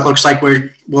now, it looks like we'll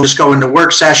just go into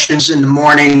work sessions in the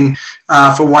morning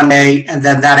for one day, and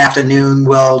then that afternoon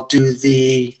we'll do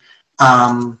the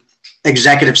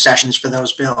executive sessions for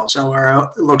those bills. So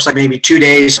it looks like maybe 2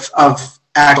 days of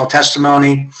actual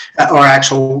testimony or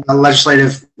actual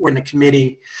legislative work in the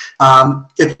committee.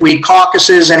 If we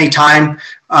caucuses anytime,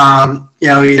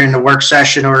 either in the work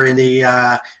session or in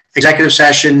the executive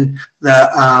session,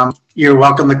 you're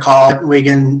welcome to call it. We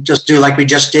can just do like we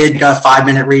just did, a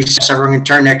 5-minute recess. Everyone can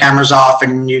turn their cameras off,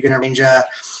 and you can arrange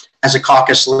as a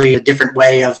caucus lead, a different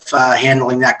way of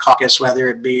handling that caucus, whether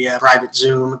it be a private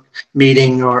Zoom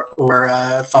meeting or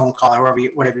a phone call, whatever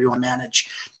you want to manage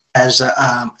as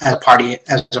a party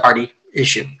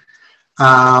issue.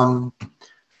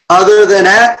 Other than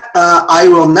that, I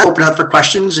will now open up for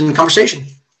questions and conversation.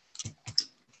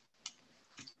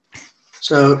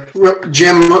 So,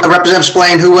 Jim, Representative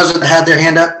Spillane, who was it that had their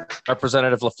hand up?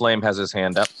 Representative Laflamme has his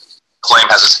hand up.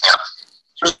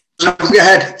 Go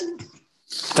ahead.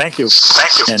 Thank you.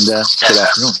 And good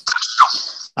afternoon.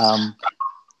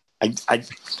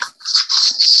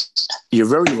 You're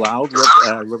very loud,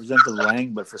 Representative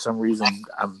Lang, but for some reason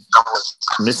I'm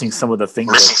missing some of the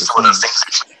things that you're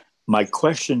saying. My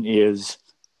question is,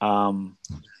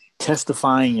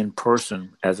 testifying in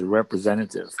person as a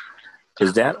representative,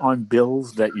 is that on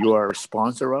bills that you are a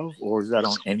sponsor of, or is that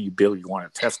on any bill you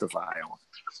want to testify on?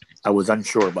 I was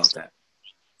unsure about that.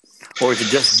 Or is it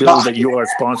just bills that you are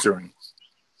sponsoring?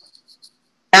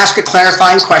 Ask a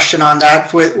clarifying question on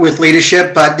that with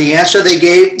leadership, but the answer they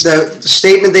gave, the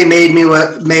statement they made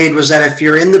was that if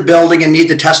you're in the building and need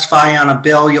to testify on a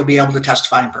bill, you'll be able to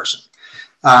testify in person.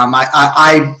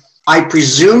 I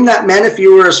presume that meant if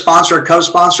you were a sponsor or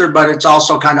co-sponsor, but it's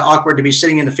also kind of awkward to be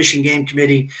sitting in the Fish and Game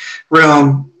Committee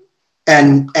room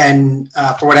and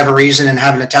for whatever reason and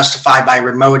having to testify by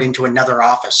remote into another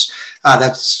office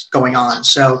that's going on.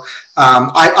 So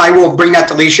I will bring that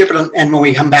to leadership, and when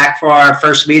we come back for our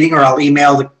first meeting, or I'll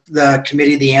email the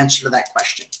committee the answer to that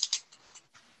question.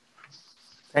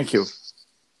 Thank you.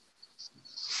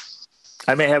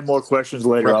 I may have more questions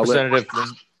later. I'll let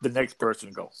the next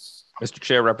person go. Mr.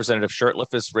 Chair, Representative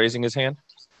Shurtleff is raising his hand.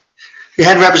 Go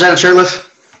ahead, Representative Shurtleff.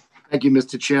 Thank you,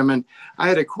 Mr. Chairman. I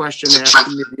had a question asked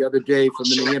to me the other day from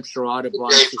the New Hampshire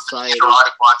Audubon Society,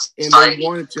 and I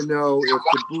wanted to know if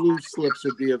the blue slips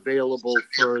would be available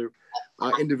for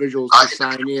individuals to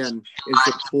sign in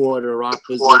support or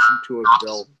opposition to a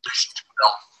bill.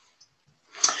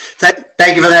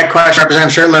 Thank you for that question,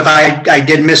 Representative Shurtleff. I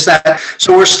did miss that.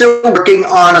 So we're still working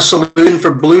on a solution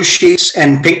for blue sheets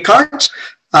and pink cards.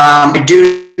 I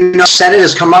do know Senate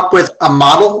has come up with a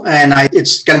model, and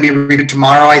it's going to be reviewed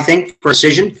tomorrow, I think, for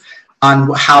decision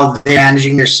on how they're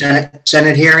managing their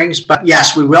Senate hearings. But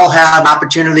yes, we will have an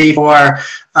opportunity for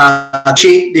a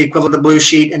sheet, the equivalent of the blue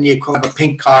sheet, and the equivalent of a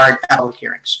pink card at public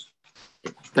hearings.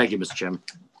 Thank you, Mr. Chairman.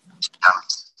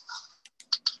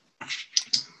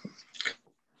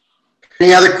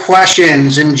 Any other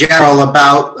questions in general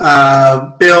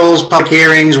about bills, public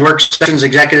hearings, work sessions,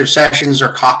 executive sessions,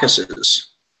 or caucuses?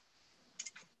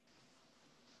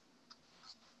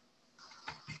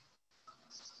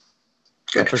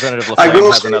 Good. Representative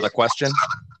LaFlamme has another question.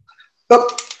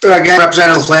 Oh, again,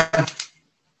 Representative LaFlamme.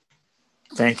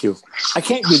 Thank you. I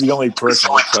can't be the only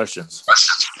person with questions.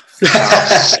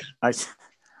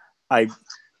 I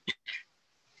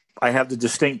have the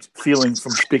distinct feeling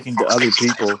from speaking to other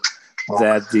people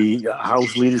that the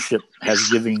House leadership has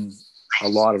given a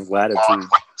lot of latitude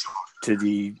to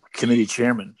the committee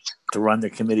chairman to run the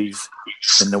committees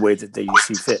in the way that they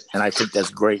see fit. And I think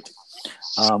that's great.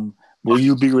 Will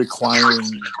you be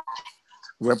requiring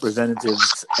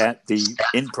representatives at the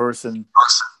in-person,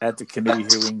 at the committee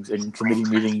hearings and committee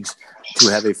meetings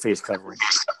to have a face covering?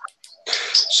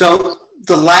 So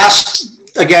the last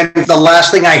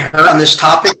thing I heard on this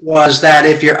topic was that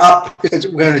if you're up, we're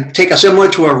going to take a similar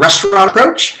to a restaurant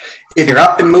approach. If you're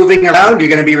up and moving around, you're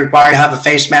going to be required to have a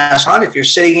face mask on. If you're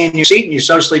sitting in your seat and you're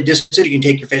socially distanced, you can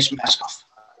take your face mask off.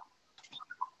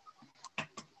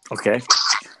 Okay.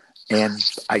 And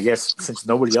I guess since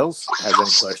nobody else has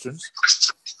any questions,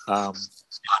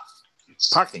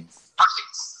 parking.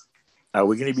 Are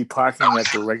we going to be parking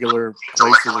at the regular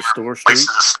place of the Store Street?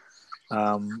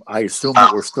 I assume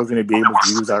that we're still going to be able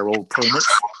to use our old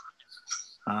permits.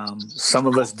 Some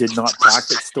of us did not park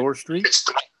at Store Street.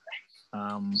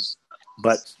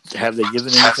 But have they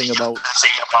given anything about,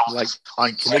 like,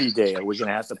 on committee day, are we going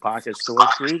to have to park at Store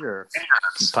Street or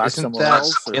park somewhere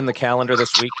else? In the calendar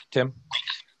this week, Tim?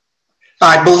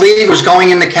 I believe it was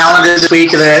going in the calendar this week,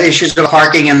 the issues of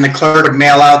parking, and the clerk would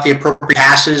mail out the appropriate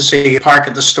passes. So you park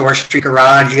at the Store Street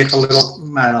garage, you get the little,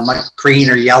 I don't know, like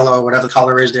green or yellow, whatever the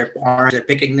color is, they're orange, they're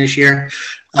picking this year.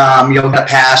 You'll get a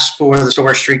pass for the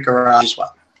Store Street garage as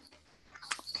well.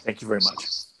 Thank you very much.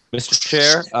 Mr.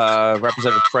 Chair,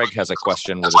 Representative Craig has a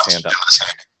question with his hand up.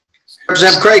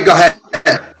 Representative Craig, go ahead.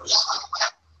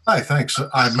 Hi, thanks.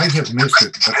 I may have missed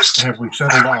it, but have we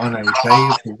settled on a day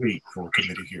of the week for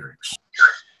committee hearings?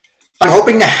 I'm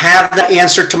hoping to have the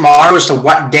answer tomorrow as to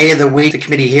what day of the week the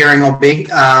committee hearing will be.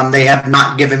 They have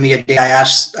not given me a day. I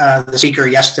asked the speaker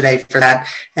yesterday for that,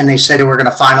 and they said we're going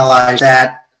to finalize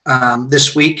that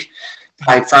this week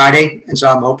by Friday. And so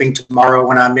I'm hoping tomorrow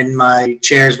when I'm in my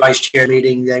chair's vice chair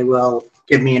meeting, they will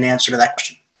give me an answer to that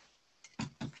question.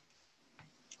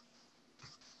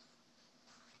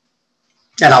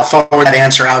 And I'll forward that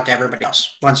answer out to everybody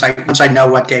else once I know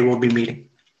what day we'll be meeting.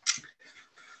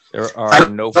 There are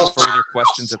no further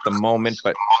questions at the moment,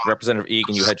 but Representative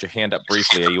Egan, you had your hand up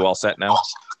briefly. Are you all set now?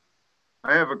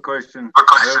 I have a question.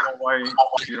 I don't know why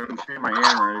you don't see my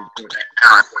hand raised,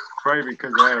 but probably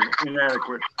because I have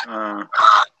inadequate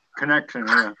connection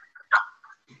here.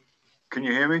 Can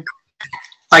you hear me?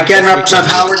 I can,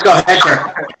 Representative Howard. Go ahead,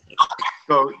 sir.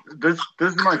 So this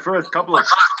is my first couple of.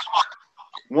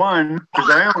 One, because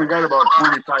I only got about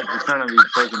 25% of these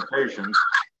presentations.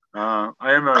 I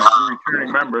am a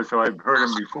returning member, so I've heard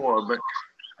them before, but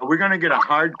are we going to get a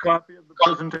hard copy of the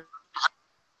presentation?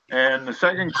 And the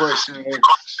second question is,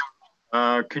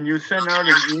 can you send out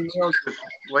an email just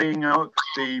laying out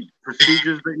the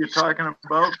procedures that you're talking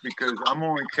about? Because I'm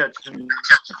only catching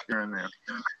here and there.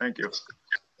 Thank you.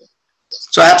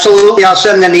 So absolutely, I'll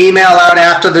send an email out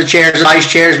after the chairs and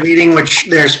vice chairs meeting, which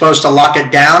they're supposed to lock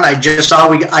it down. I just saw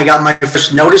I got my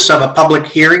first notice of a public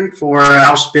hearing for a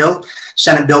House bill.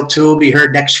 Senate Bill 2 will be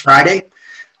heard next Friday.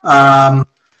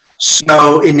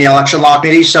 So in the election law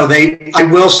committee, so I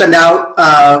will send out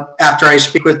after I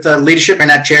speak with the leadership in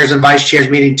that chairs and vice chairs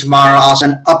meeting tomorrow. I'll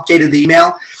send updated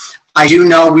email. I do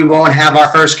know we won't have our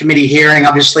first committee hearing,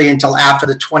 obviously, until after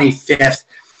the 25th.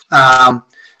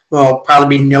 Will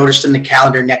probably be noticed in the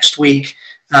calendar next week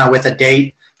with a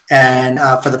date and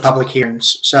for the public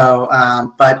hearings. So,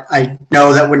 but I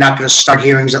know that we're not going to start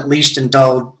hearings at least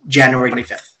until January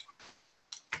 25th.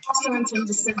 Also intend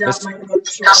to send out my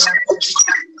notes.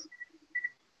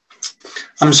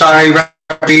 I'm sorry,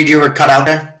 Reed, you were cut out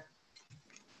there.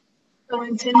 I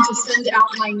intend to send out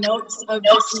my notes of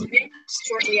this meeting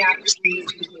shortly after the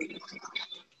meeting.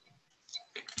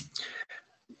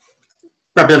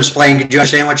 Representative Spillane, did you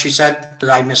understand what she said? Because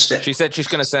I missed it. She said she's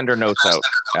going to send her notes out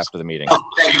after the meeting. Oh,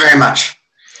 thank you very much.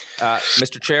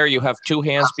 Mr. Chair, you have two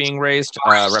hands being raised.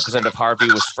 Representative Harvey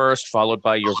was first, followed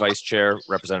by your Vice Chair,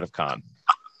 Representative Khan.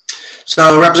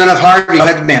 So, Representative Harvey, go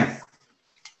ahead, ma'am.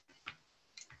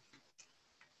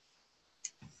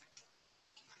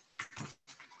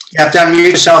 You have to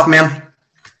unmute yourself, ma'am.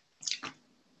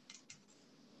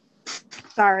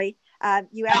 Sorry.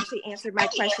 You actually answered my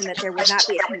question that there would not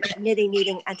be a committee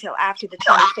meeting until after the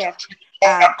 25th.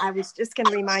 I was just going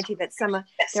to remind you that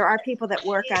there are people that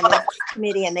work on this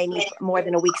committee and they need more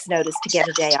than a week's notice to get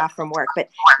a day off from work. But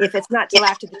if it's not till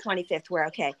after the 25th, we're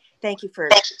okay. Thank you for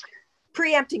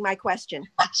preempting my question.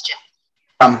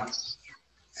 And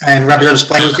Representative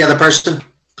Spillane was the other person?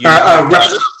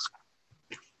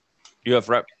 You have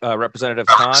Representative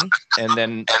Khan and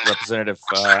then Representative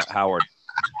Howard.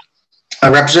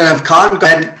 Representative Khan, go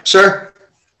ahead, sir.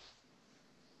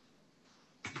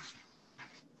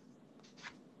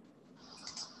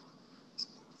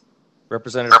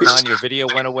 Representative Khan, your video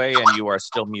went away and you are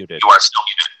still muted.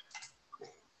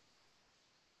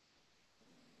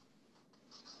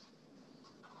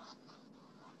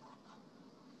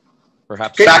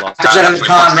 Perhaps Representative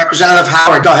Khan, Representative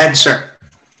Howard, go ahead, sir.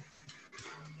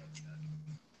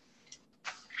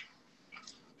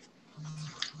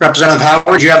 Representative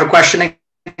Howard, do you have a question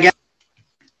again?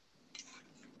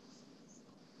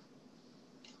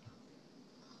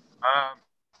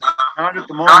 Not at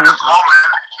the moment.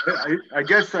 I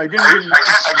guess I didn't get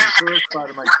the first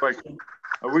part of my question.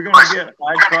 Are we going to get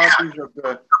 5 copies of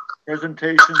the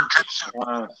presentation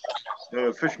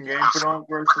the Fish and Game put on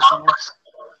for us this morning?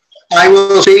 I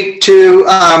will speak to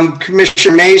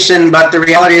Commissioner Mason, but the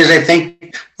reality is I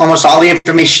think almost all the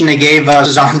information they gave us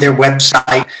is on their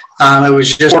website. It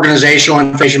was just organizational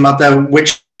information about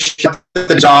which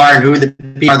methods are and who the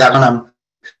people are that run them.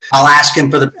 I'll ask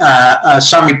him for the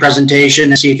summary presentation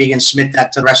and see if he can submit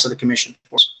that to the rest of the commission.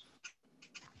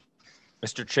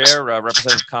 Mr. Chair,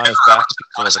 Representative Khan is back. If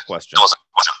he has a question.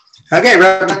 Okay,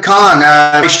 Representative Khan,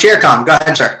 Vice Chair Khan, go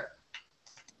ahead, sir.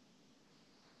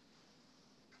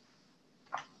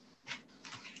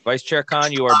 Vice Chair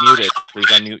Khan, you are muted. Please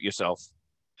unmute yourself.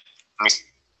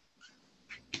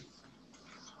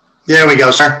 There we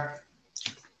go, sir.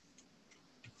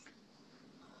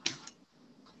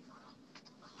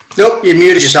 Nope, you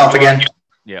muted yourself again.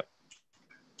 Yep.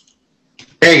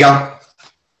 There you go.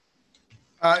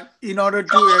 In order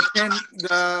to attend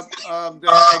the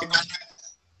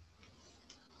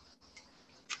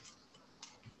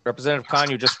Representative Khan,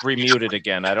 you just remuted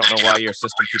again. I don't know why your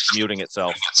system keeps muting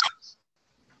itself.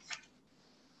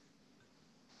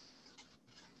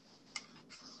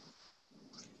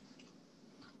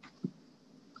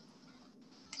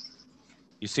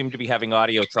 You seem to be having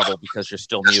audio trouble because you're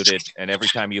still muted, and every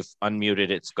time you've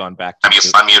unmuted, it's gone back to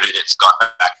mute.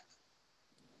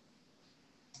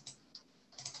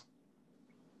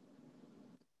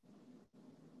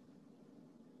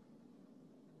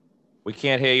 We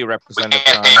can't hear you, Representative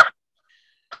Khan.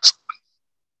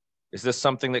 Is this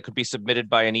something that could be submitted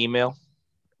by an email?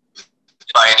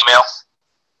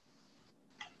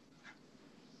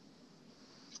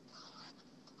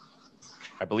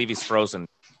 I believe he's frozen.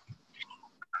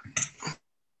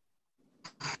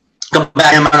 Go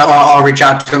back and I'll reach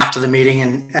out to him after the meeting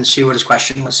and see what his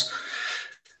question was.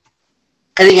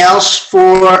 Anything else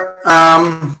for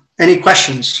any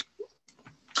questions?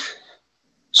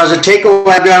 So as a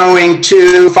takeaway, I'm going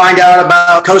to find out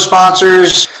about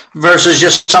co-sponsors versus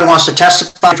just someone wants to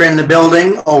testify in the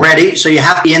building already. So you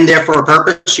have to be in there for a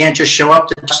purpose. You can't just show up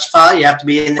to testify. You have to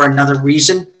be in there for another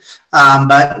reason.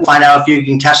 But find out if you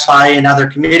can testify in other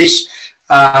committees.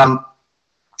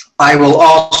 I will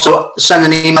also send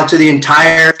an email to the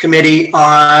entire committee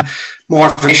on more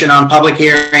information on public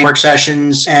hearing, work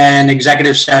sessions, and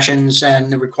executive sessions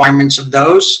and the requirements of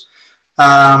those.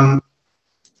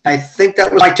 I think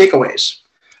that was my takeaways.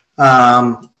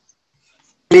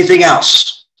 Anything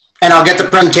else? And I'll get the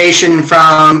presentation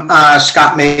from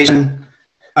Scott Mason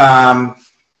and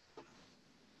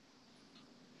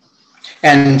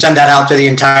send that out to the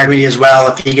entire committee as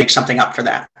well if he gets something up for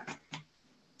that.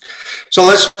 So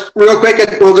let's, real quick,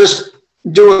 we'll just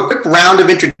do a quick round of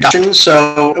introductions.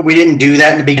 So we didn't do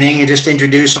that in the beginning and just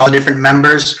introduce all the different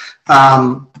members.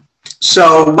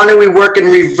 So why don't we work in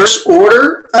reverse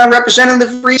order,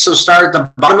 Representative Reed? So start at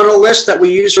the bottom of the list that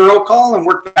we use for roll call and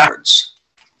work backwards.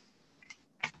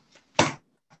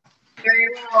 Very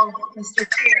well, Mr.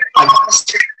 Chair.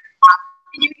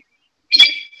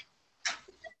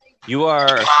 You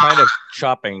are kind of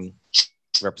chopping,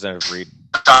 Representative Reed.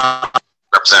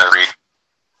 Representative Reed.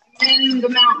 In the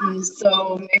mountains,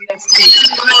 so maybe that's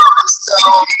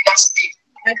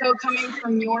echo coming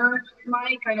from your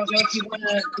mic. I don't know if you want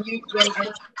to mute.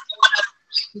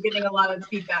 I'm getting a lot of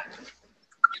feedback.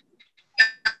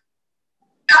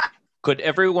 Could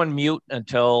everyone mute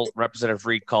until Representative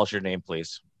Reed calls your name,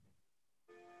 please?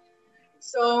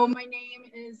 So my name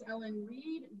is Ellen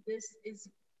Reed.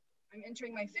 I'm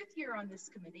entering my 5th year on this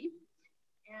committee.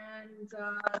 And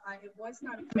it was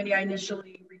not a committee I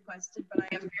initially requested, but I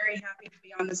am very happy to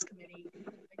be on this committee.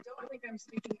 I don't think I'm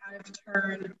speaking out of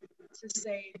turn to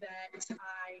say that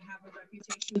I have a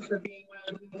reputation for being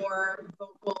one of the more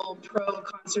vocal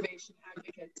pro-conservation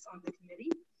advocates on the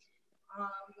committee.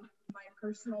 My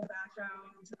personal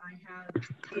background, I have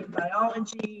in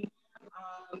biology, I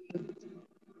have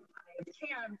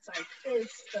camped, I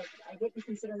fished, but I wouldn't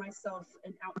consider myself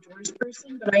an outdoors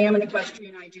person, but I am an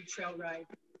equestrian, I do trail ride.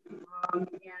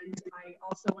 And I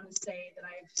also want to say that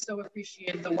I've so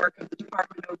appreciated the work of the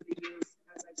department over the years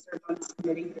as I've served on this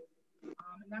committee.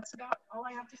 And that's about all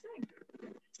I have to say.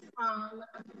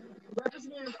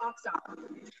 Representative Oxall.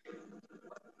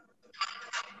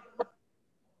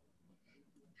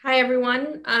 Hi,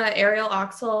 everyone. Ariel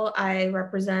Oxall. I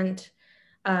represent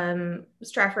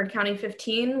Stratford County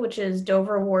 15, which is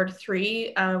Dover Ward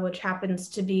 3, which happens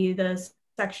to be the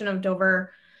section of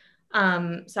Dover,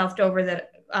 South Dover, that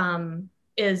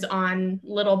is on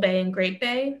Little Bay and Great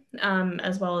Bay,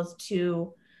 as well as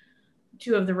two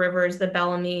of the rivers, the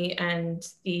Bellamy and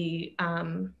the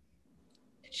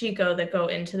Chico, that go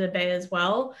into the bay as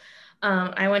well.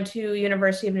 I went to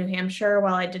University of New Hampshire.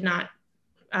 While I did not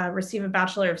receive a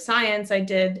Bachelor of Science, I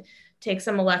did take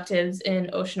some electives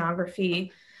in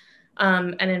oceanography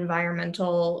and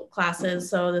environmental classes.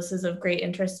 So this is of great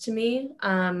interest to me.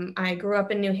 I grew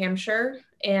up in New Hampshire,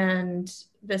 and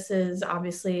this is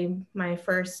obviously my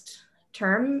first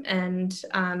term, and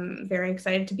I'm very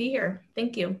excited to be here.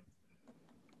 Thank you.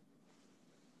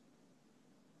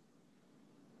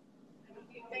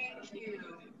 Thank you.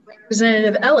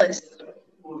 Representative Ellis.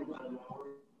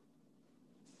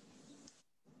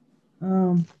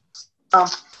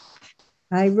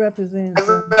 I represent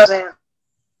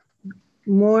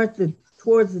more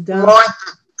towards the down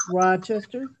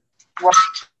Rochester,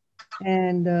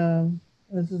 and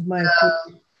this is my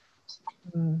first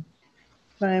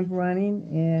time running,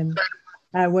 and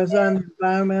I was on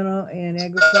environmental and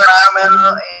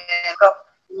agriculture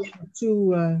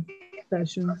two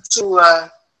sessions,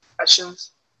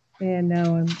 and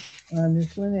now I'm on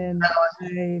this one, and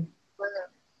I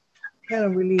kind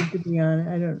of relieved to be on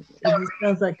it. It just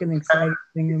sounds like an exciting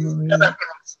thing in the marine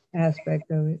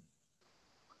aspect of it.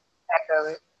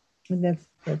 And that's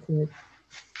it.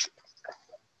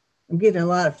 I'm getting a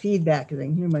lot of feedback because I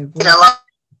can hear my voice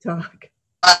talk.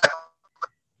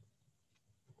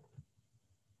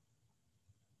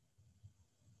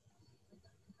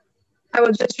 I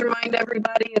will just remind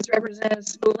everybody, as Representative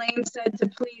Spillane said, to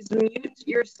please mute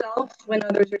yourself when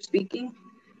others are speaking.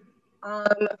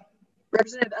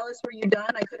 Representative Ellis, were you done?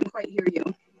 I couldn't quite hear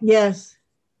you. Yes.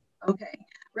 Okay.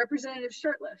 Representative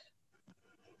Shurtleff.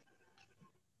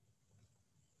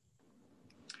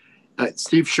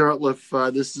 Steve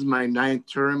Shurtleff, this is my 9th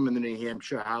term in the New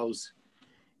Hampshire House.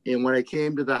 And when I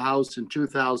came to the House in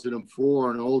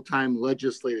 2004, an old-time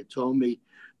legislator told me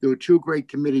there were 2 great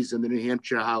committees in the New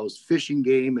Hampshire House, Fish and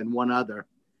Game and one other.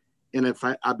 And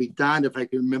I'll be darned if I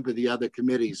can remember the other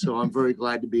committees. So I'm very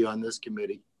glad to be on this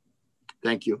committee.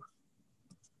 Thank you.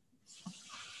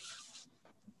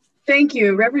 Thank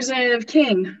you. Representative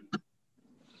King.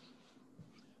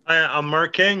 Hi, I'm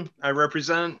Mark King. I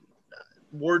represent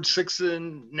Ward 6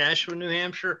 in Nashua, New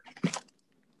Hampshire.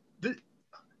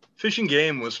 Fish and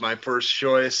Game was my first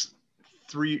choice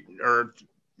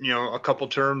a couple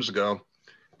terms ago,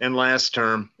 and last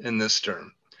term and this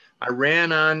term. I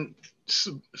ran on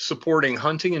supporting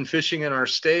hunting and fishing in our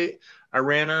state. I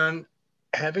ran on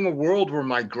having a world where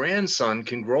my grandson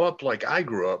can grow up like I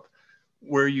grew up,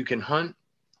 where you can hunt,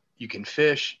 you can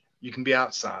fish, you can be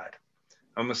outside.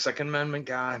 I'm a Second Amendment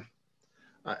guy.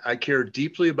 I care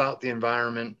deeply about the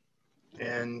environment,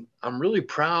 and I'm really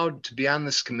proud to be on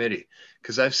this committee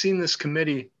because I've seen this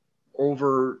committee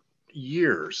over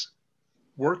years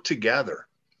work together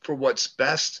for what's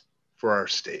best for our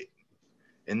state.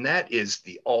 And that is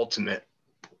the ultimate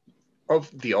of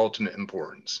the ultimate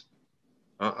importance.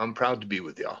 I'm proud to be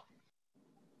with y'all.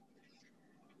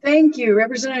 Thank you.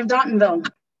 Representative Dontonville.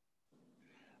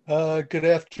 Good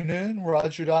afternoon,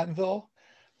 Roger Dontonville,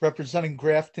 representing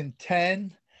Grafton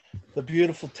 10, the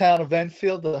beautiful town of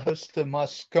Enfield, the host of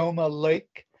Moscoma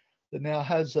Lake that now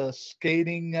has a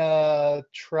skating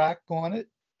track on it.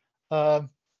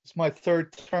 It's my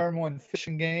third term on Fish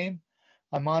and Game.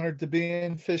 I'm honored to be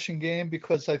in Fish and Game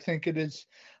because I think it is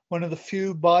one of the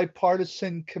few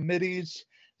bipartisan committees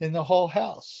in the whole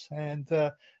House. And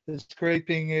it's great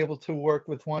being able to work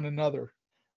with one another.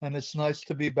 And it's nice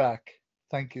to be back.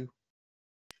 Thank you.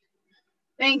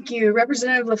 Thank you.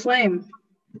 Representative Laflamme.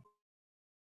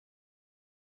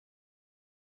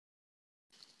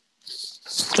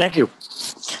 Thank you.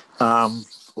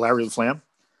 Larry Laflamme.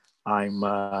 I'm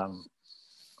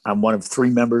one of 3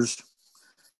 members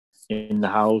in the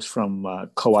House from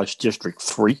Coast District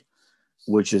 3,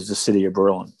 which is the city of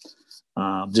Berlin.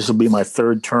 This will be my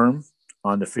 3rd term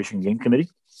on the Fish and Game Committee.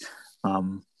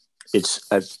 I've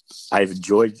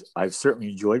certainly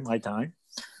enjoyed my time.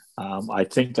 I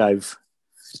think I've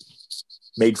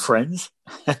made friends,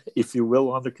 if you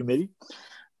will, on the committee.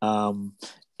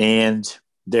 And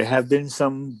there have been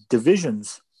some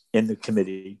divisions in the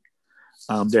committee.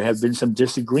 There have been some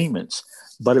disagreements,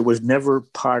 but it was never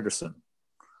partisan.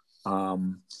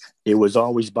 It was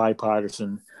always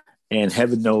bipartisan, and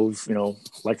heaven knows,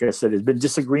 like I said, there's been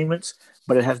disagreements,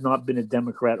 but it has not been a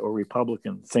Democrat or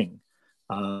Republican thing.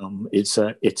 It's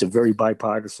a very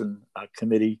bipartisan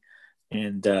committee,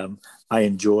 and I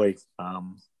enjoy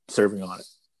serving on it.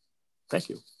 Thank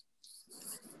you.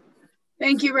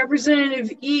 Thank you.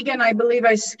 Representative Egan, I believe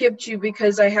I skipped you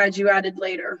because I had you added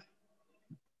later.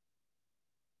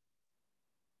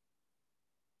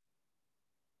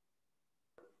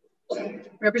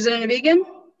 Representative Egan?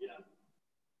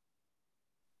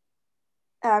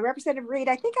 Representative Reed,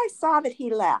 I think I saw that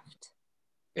he left.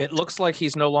 It looks like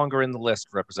he's no longer in the list,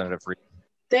 Representative Reed.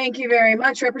 Thank you very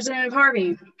much. Representative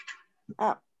Harvey.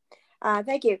 Oh,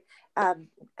 thank you.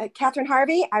 Catherine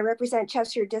Harvey, I represent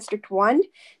Cheshire District 1.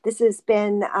 This is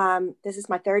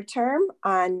my 3rd term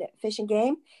on Fish and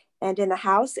Game, and in the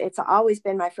House, it's always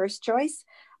been my first choice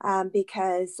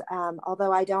because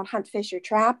although I don't hunt, fish, or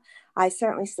trap, I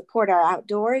certainly support our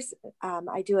outdoors.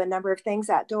 I do a number of things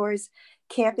outdoors.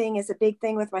 Camping is a big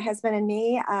thing with my husband and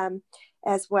me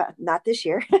as well, not this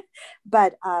year,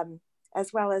 but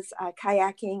as well as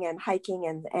kayaking and hiking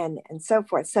and so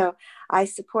forth. So I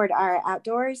support our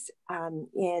outdoors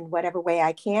in whatever way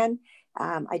I can.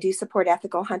 I do support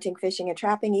ethical hunting, fishing, and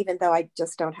trapping, even though I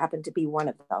just don't happen to be one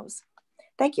of those.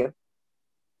 Thank you.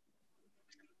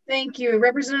 Thank you.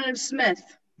 Representative Smith.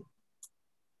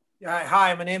 Yeah,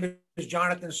 hi, my name is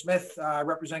Jonathan Smith. I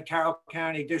represent Carroll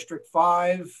County District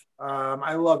 5.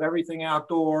 I love everything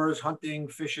outdoors, hunting,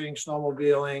 fishing,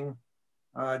 snowmobiling,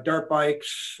 dirt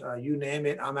bikes, you name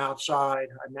it, I'm outside.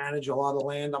 I manage a lot of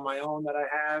land on my own that I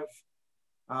have.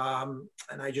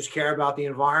 And I just care about the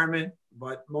environment,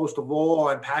 but most of all,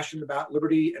 I'm passionate about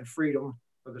liberty and freedom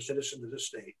for the citizens of this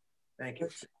state. Thank you.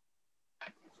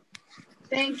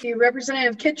 Thank you.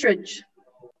 Representative Kittredge.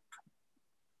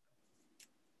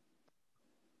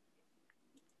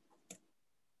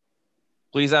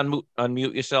 Please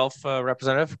unmute yourself,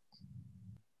 Representative.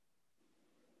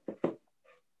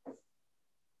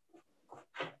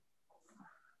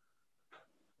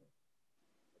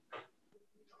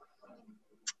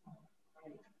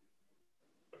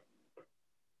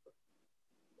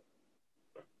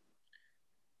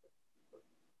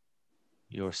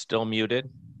 You're still muted.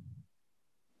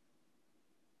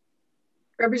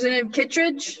 Representative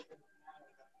Kittredge.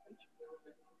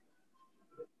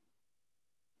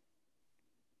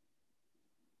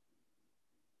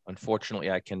 Unfortunately,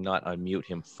 I cannot unmute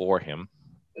him for him.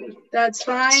 That's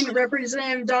fine.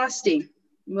 Representative Dostie.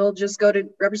 We'll just go to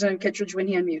Representative Kittredge when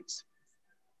he unmutes.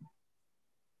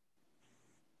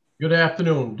 Good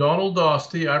afternoon. Donald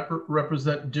Dostie. I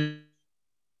represent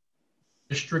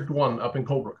District 1 up in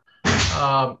Colebrook.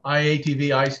 IATV,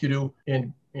 iSkidoo,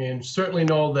 and certainly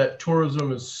know that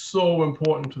tourism is so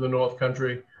important to the North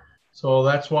Country. So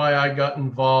that's why I got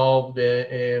involved,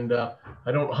 and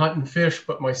I don't hunt and fish,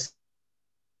 but my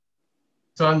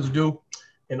sons do,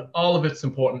 and all of it's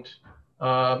important.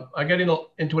 I get into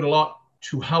it a lot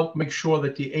to help make sure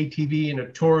that the ATV and the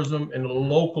tourism and the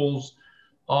locals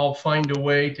all find a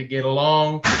way to get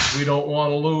along. We don't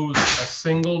want to lose a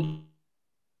single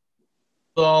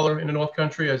dollar in the North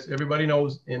Country, as everybody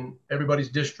knows, in everybody's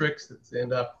districts.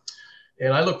 And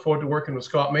I look forward to working with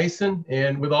Scott Mason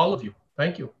and with all of you.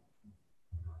 Thank you.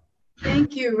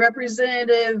 Thank you.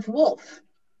 Representative Wolf.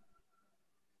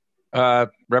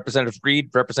 Representative Reed,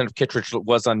 Representative Kittredge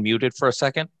was unmuted for a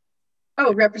second.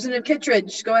 Oh, Representative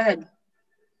Kittredge, go ahead.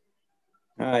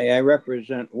 Hi, I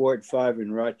represent Ward 5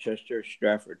 in Rochester,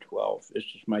 Stratford 12. This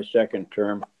is my second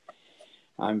term.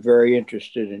 I'm very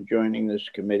interested in joining this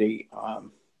committee.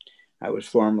 I was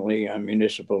formerly on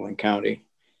municipal and county.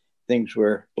 Things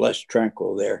were less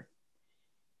tranquil there.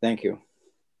 Thank you.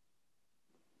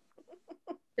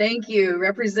 Thank you.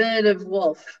 Representative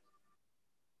Wolf.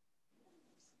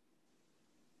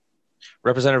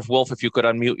 Representative Wolf, if you could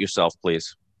unmute yourself,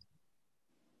 please.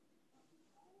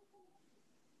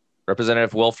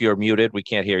 Representative Wolf, you're muted. We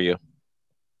can't hear you.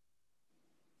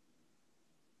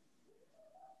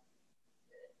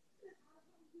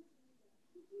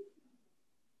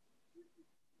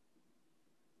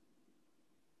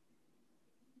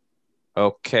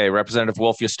 Okay, Representative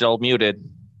Wolf, you're still muted.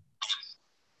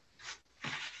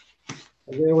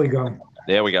 There we go.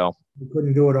 There we go. We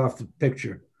couldn't do it off the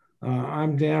picture.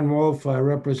 I'm Dan Wolf. I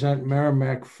represent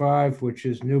Merrimack 5, which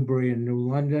is Newbury and New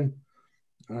London.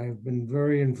 I've been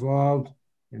very involved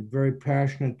and very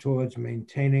passionate towards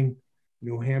maintaining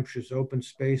New Hampshire's open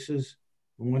spaces,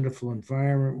 the wonderful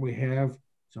environment we have.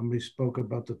 Somebody spoke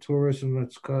about the tourism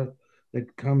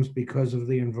that comes because of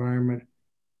the environment.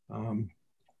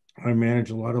 I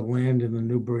manage a lot of land in the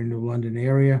Newbury, New London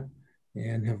area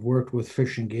and have worked with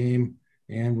Fish and Game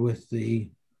and with the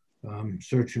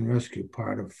search and rescue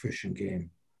part of Fish and Game.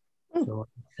 So I look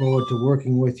forward to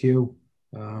working with you.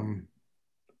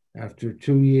 After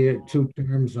 2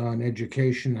 terms on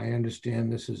education, I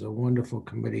understand this is a wonderful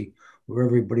committee where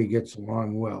everybody gets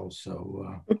along well.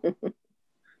 So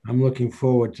I'm looking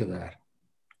forward to that.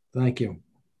 Thank you.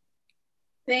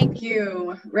 Thank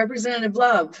you. Representative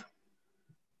Love.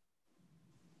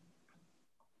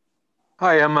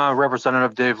 Hi, I'm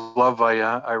Representative Dave Love.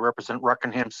 I represent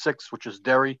Rockingham 6, which is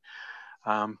Derry.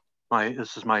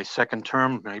 This is my second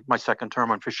term, my second term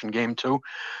on Fish and Game too.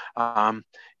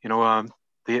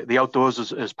 The outdoors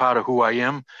is part of who I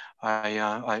am.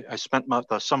 I spent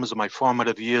the summers of my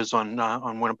formative years on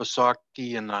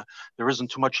Winnipesaukee, and there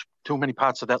isn't too many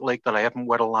parts of that lake that I haven't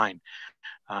wet a line.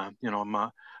 I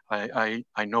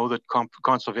know that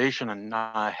conservation and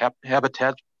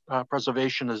habitat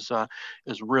preservation is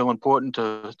real important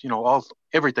to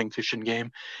everything Fish and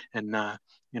Game, and I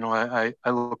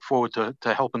look forward to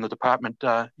helping the department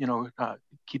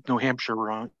keep New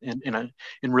Hampshire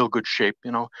in real good shape.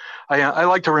 I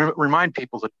like to remind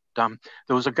people that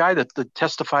there was a guy that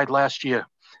testified last year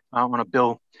on a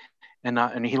bill,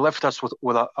 and he left us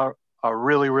with a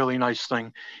really nice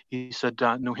thing. He said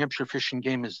New Hampshire Fish and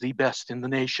Game is the best in the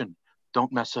nation.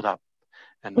 Don't mess it up.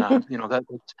 And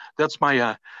that's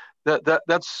my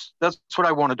that's what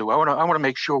I want to do. I want to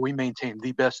make sure we maintain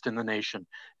the best in the nation,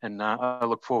 and I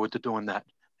look forward to doing that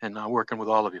and working with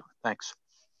all of you. Thanks.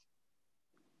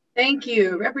 Thank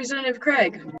you, Representative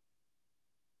Craig.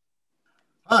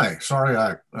 Hi, sorry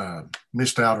I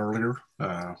missed out earlier.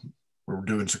 We were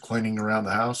doing some cleaning around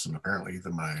the house, and apparently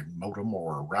either my modem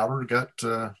or router got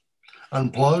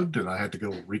unplugged, and I had to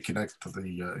go reconnect to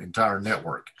the entire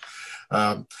network.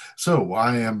 So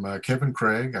I am Kevin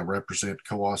Craig. I represent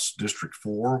COAS District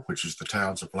 4, which is the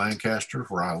towns of Lancaster,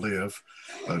 where I live,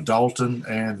 Dalton,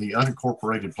 and the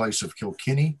unincorporated place of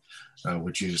Kilkenny,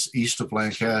 which is east of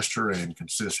Lancaster and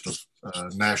consists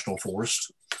of national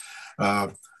forest.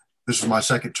 This is my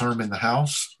second term in the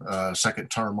House, second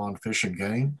term on Fish and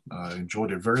Game. I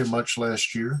enjoyed it very much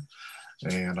last year,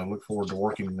 and I look forward to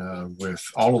working with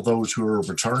all of those who are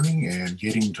returning and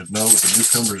getting to know the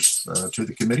newcomers to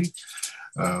the committee.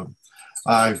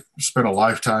 I've spent a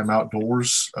lifetime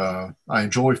outdoors. I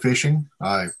enjoy fishing.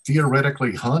 I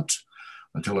theoretically hunt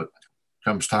until it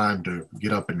comes time to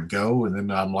get up and go. And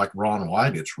then I'm like Ron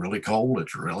White, it's really cold,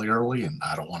 it's really early, and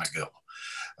I don't want to go.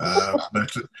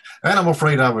 And I'm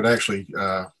afraid I would actually,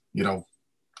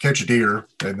 catch a deer,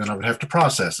 and then I would have to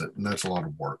process it, and that's a lot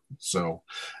of work. So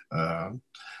I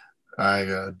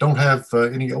don't have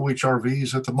any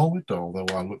OHRVs at the moment, although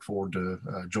I look forward to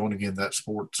joining in that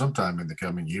sport sometime in the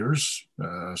coming years,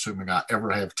 assuming I ever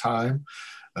have time.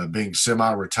 Being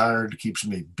semi-retired keeps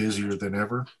me busier than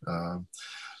ever.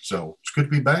 So it's good to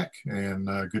be back, and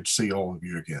good to see all of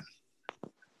you again.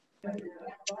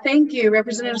 Thank you,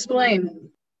 Representative Spillane.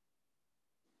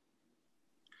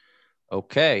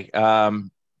 Okay.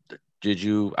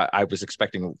 I was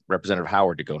expecting Representative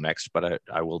Howard to go next, but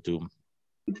I will do.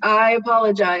 I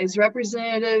apologize.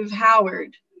 Representative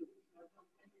Howard.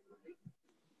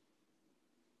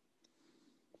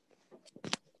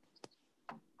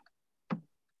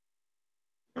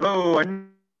 Hello.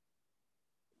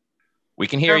 We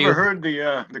can hear you. Never heard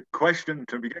the question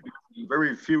to begin with.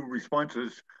 Very few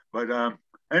responses. But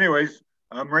anyways,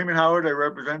 I'm Raymond Howard. I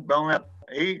represent Belknap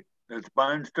 8. That's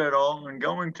Barnstead, Alton, and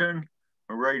Gilmington.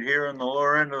 We're right here on the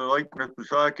lower end of the Lake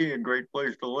Mississauga, a great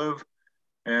place to live.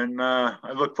 And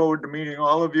I look forward to meeting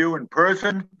all of you in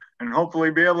person and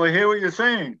hopefully be able to hear what you're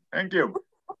saying. Thank you.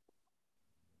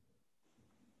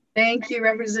 Thank you,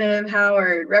 Representative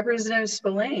Howard. Representative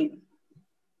Spillane.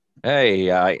 Hey,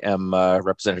 I am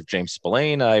Representative James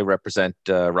Spillane. I represent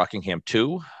Rockingham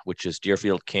 2, which is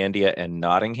Deerfield, Candia, and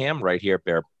Nottingham, right here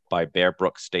by Bear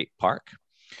Brook State Park.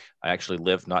 I actually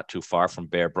live not too far from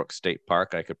Bear Brook State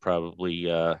Park. I could probably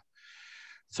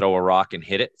throw a rock and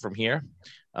hit it from here.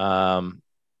 I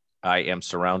am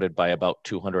surrounded by about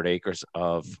 200 acres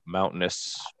of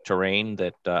mountainous terrain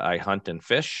that I hunt and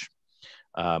fish,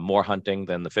 more hunting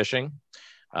than the fishing.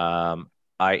 I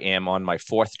am on my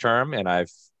 4th term, and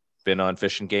I've been on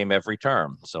Fish and Game every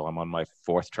term. So I'm on my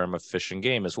 4th term of Fish and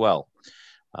Game as well.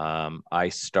 I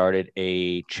started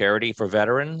a charity for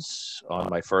veterans on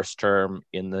my 1st term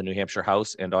in the New Hampshire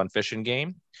House and on Fish and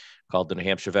Game called the New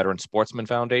Hampshire Veteran Sportsman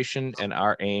Foundation. And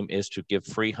our aim is to give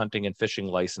free hunting and fishing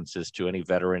licenses to any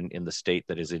veteran in the state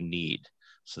that is in need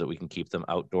so that we can keep them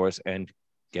outdoors and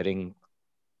getting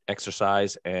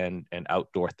exercise and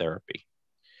outdoor therapy.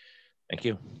 Thank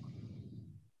you.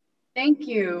 Thank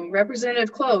you.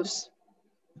 Representative Close.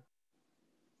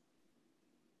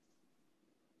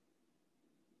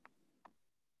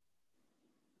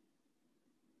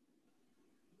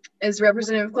 Is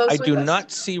Representative Close I with do us?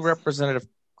 not see Representative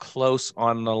Close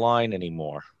on the line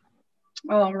anymore.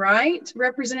 All right.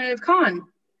 Representative Khan.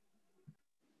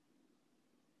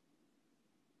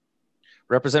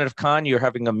 Representative Khan, you're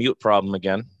having a mute problem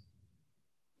again.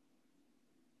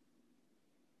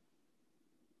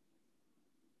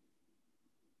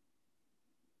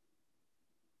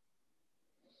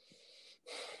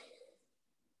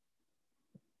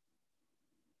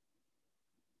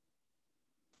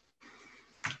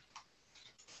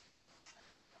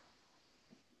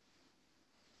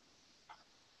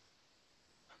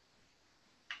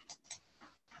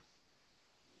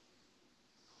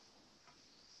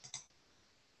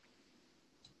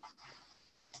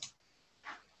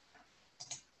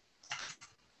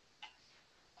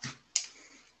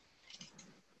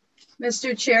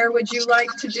 Mr. Chair, would you like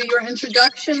to do your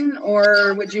introduction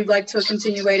or would you like to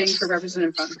continue waiting for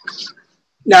Representative Khan?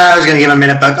 No, I was going to give him a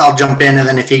minute, but I'll jump in, and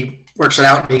then if he works it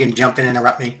out, he can jump in and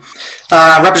interrupt me.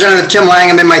 Representative Tim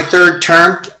Lang, I'm in my 3rd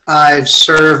term. I've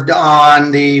served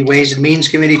on the Ways and Means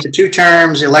Committee for 2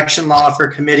 terms, Election Law for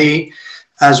Committee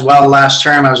as well last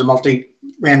term. I was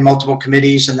ran multiple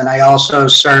committees, and then I also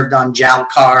served on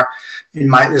JALCAR.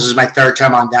 This is my 3rd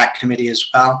term on that committee as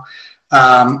well.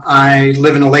 I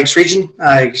live in the Lakes region.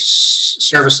 I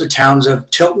service the towns of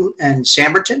Tilton and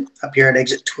Samberton up here at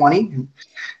exit 20.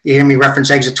 You hear me reference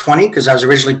exit 20 because I was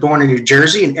originally born in New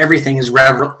Jersey and everything is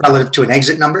relative to an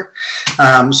exit number.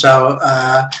 So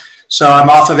I'm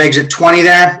off of exit 20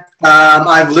 there.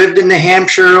 I've lived in New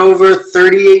Hampshire over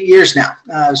 38 years now.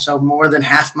 So more than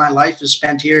half my life is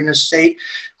spent here in this state.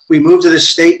 We moved to this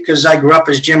state because I grew up,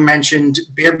 as Jim mentioned,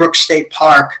 Bear Brook State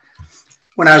Park.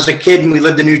 When I was a kid and we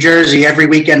lived in New Jersey, every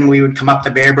weekend we would come up to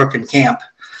Bear Brook and camp.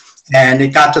 And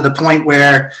it got to the point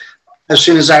where as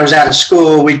soon as I was out of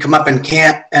school, we'd come up and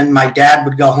camp, and my dad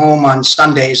would go home on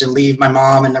Sundays and leave my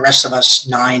mom and the rest of us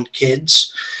 9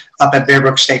 kids up at Bear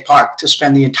Brook State Park to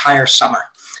spend the entire summer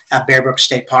at Bear Brook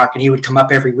State Park. And he would come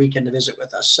up every weekend to visit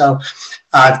with us. So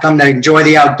I've come to enjoy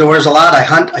the outdoors a lot. I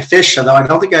hunt, I fish, although I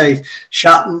don't think I've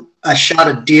shot a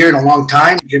deer in a long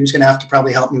time. Jim's going to have to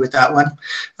probably help me with that one.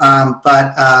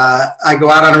 But I go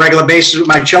out on a regular basis with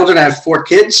my children. I have 4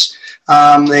 kids.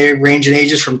 They range in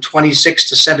ages from 26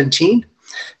 to 17.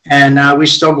 And we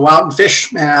still go out and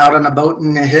fish out on a boat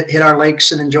and hit our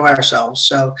lakes and enjoy ourselves.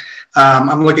 So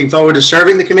I'm looking forward to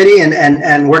serving the committee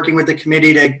and working with the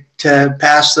committee to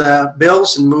pass the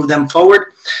bills and move them forward.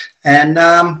 And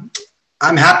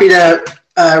I'm happy to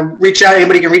reach out.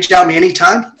 Anybody can reach out to me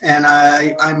anytime. And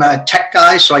I'm a tech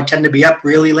guy, so I tend to be up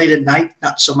really late at night,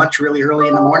 not so much really early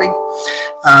in the morning.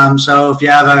 So if you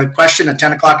have a question at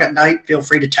 10 o'clock at night, feel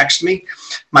free to text me.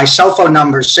 My cell phone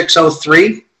number is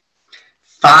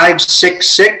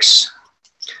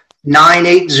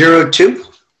 603-566-9802.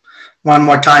 One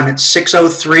more time, it's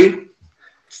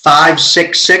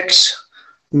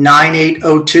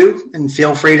 603-566-9802. And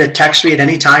feel free to text me at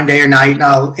any time, day or night, and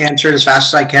I'll answer it as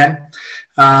fast as I can.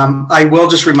 I will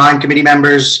just remind committee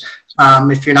members,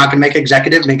 if you're not going to make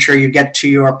executive, make sure you get to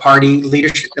your party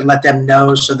leadership and let them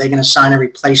know so they can assign a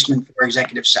replacement for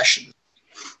executive session.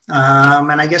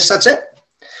 And I guess that's it.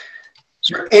 Is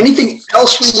there anything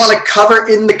else we want to cover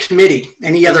in the committee?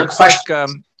 Any other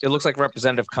questions? It looks like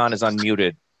Representative Khan is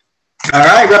unmuted. All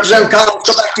right, Representative Khan, let's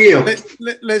go back to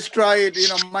you. Let's try it. You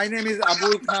know, my name is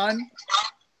Abul Khan.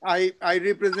 I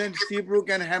represent Seabrook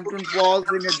and Hampton Falls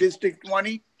in District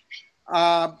 20.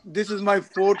 This is my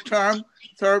fourth term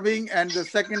serving, and the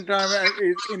second term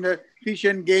is in the Fish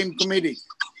and Game Committee.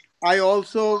 I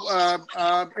also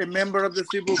a member of the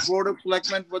Seabrook Board of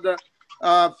Selectmen for the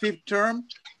fifth term.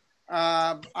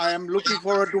 I am looking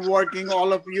forward to working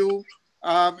all of you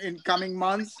in coming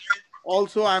months.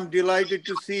 Also, I'm delighted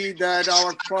to see that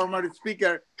our former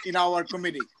speaker in our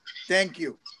committee. Thank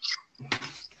you.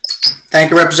 Thank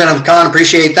you, Representative Khan.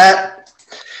 Appreciate that.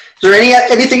 Is there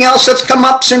anything else that's come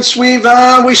up since we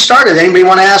started? Anybody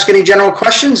want to ask any general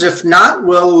questions? If not,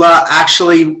 we'll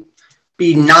actually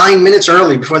be 9 minutes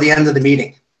early before the end of the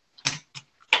meeting.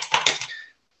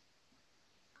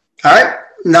 All right.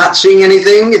 Not seeing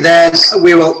anything, then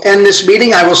we will end this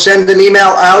meeting. I will send an email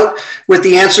out with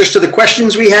the answers to the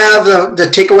questions we have, the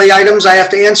takeaway items I have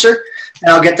to answer, and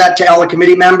I'll get that to all the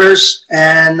committee members.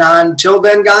 And until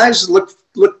then, guys,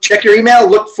 check your email.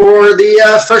 Look for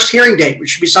the first hearing date,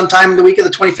 which should be sometime in the week of the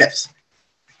 25th.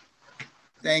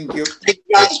 Thank you.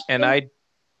 And I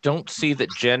don't see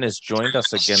that Jen has joined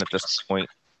us again at this point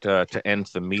to end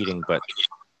the meeting, but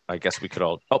I guess we could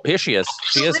all. Oh, here she is.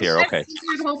 She is here. Okay.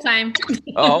 The whole time.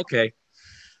 Oh, okay.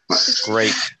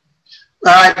 Great.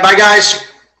 All right. Bye, guys.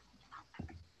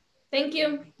 Thank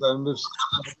you.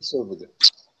 Over there.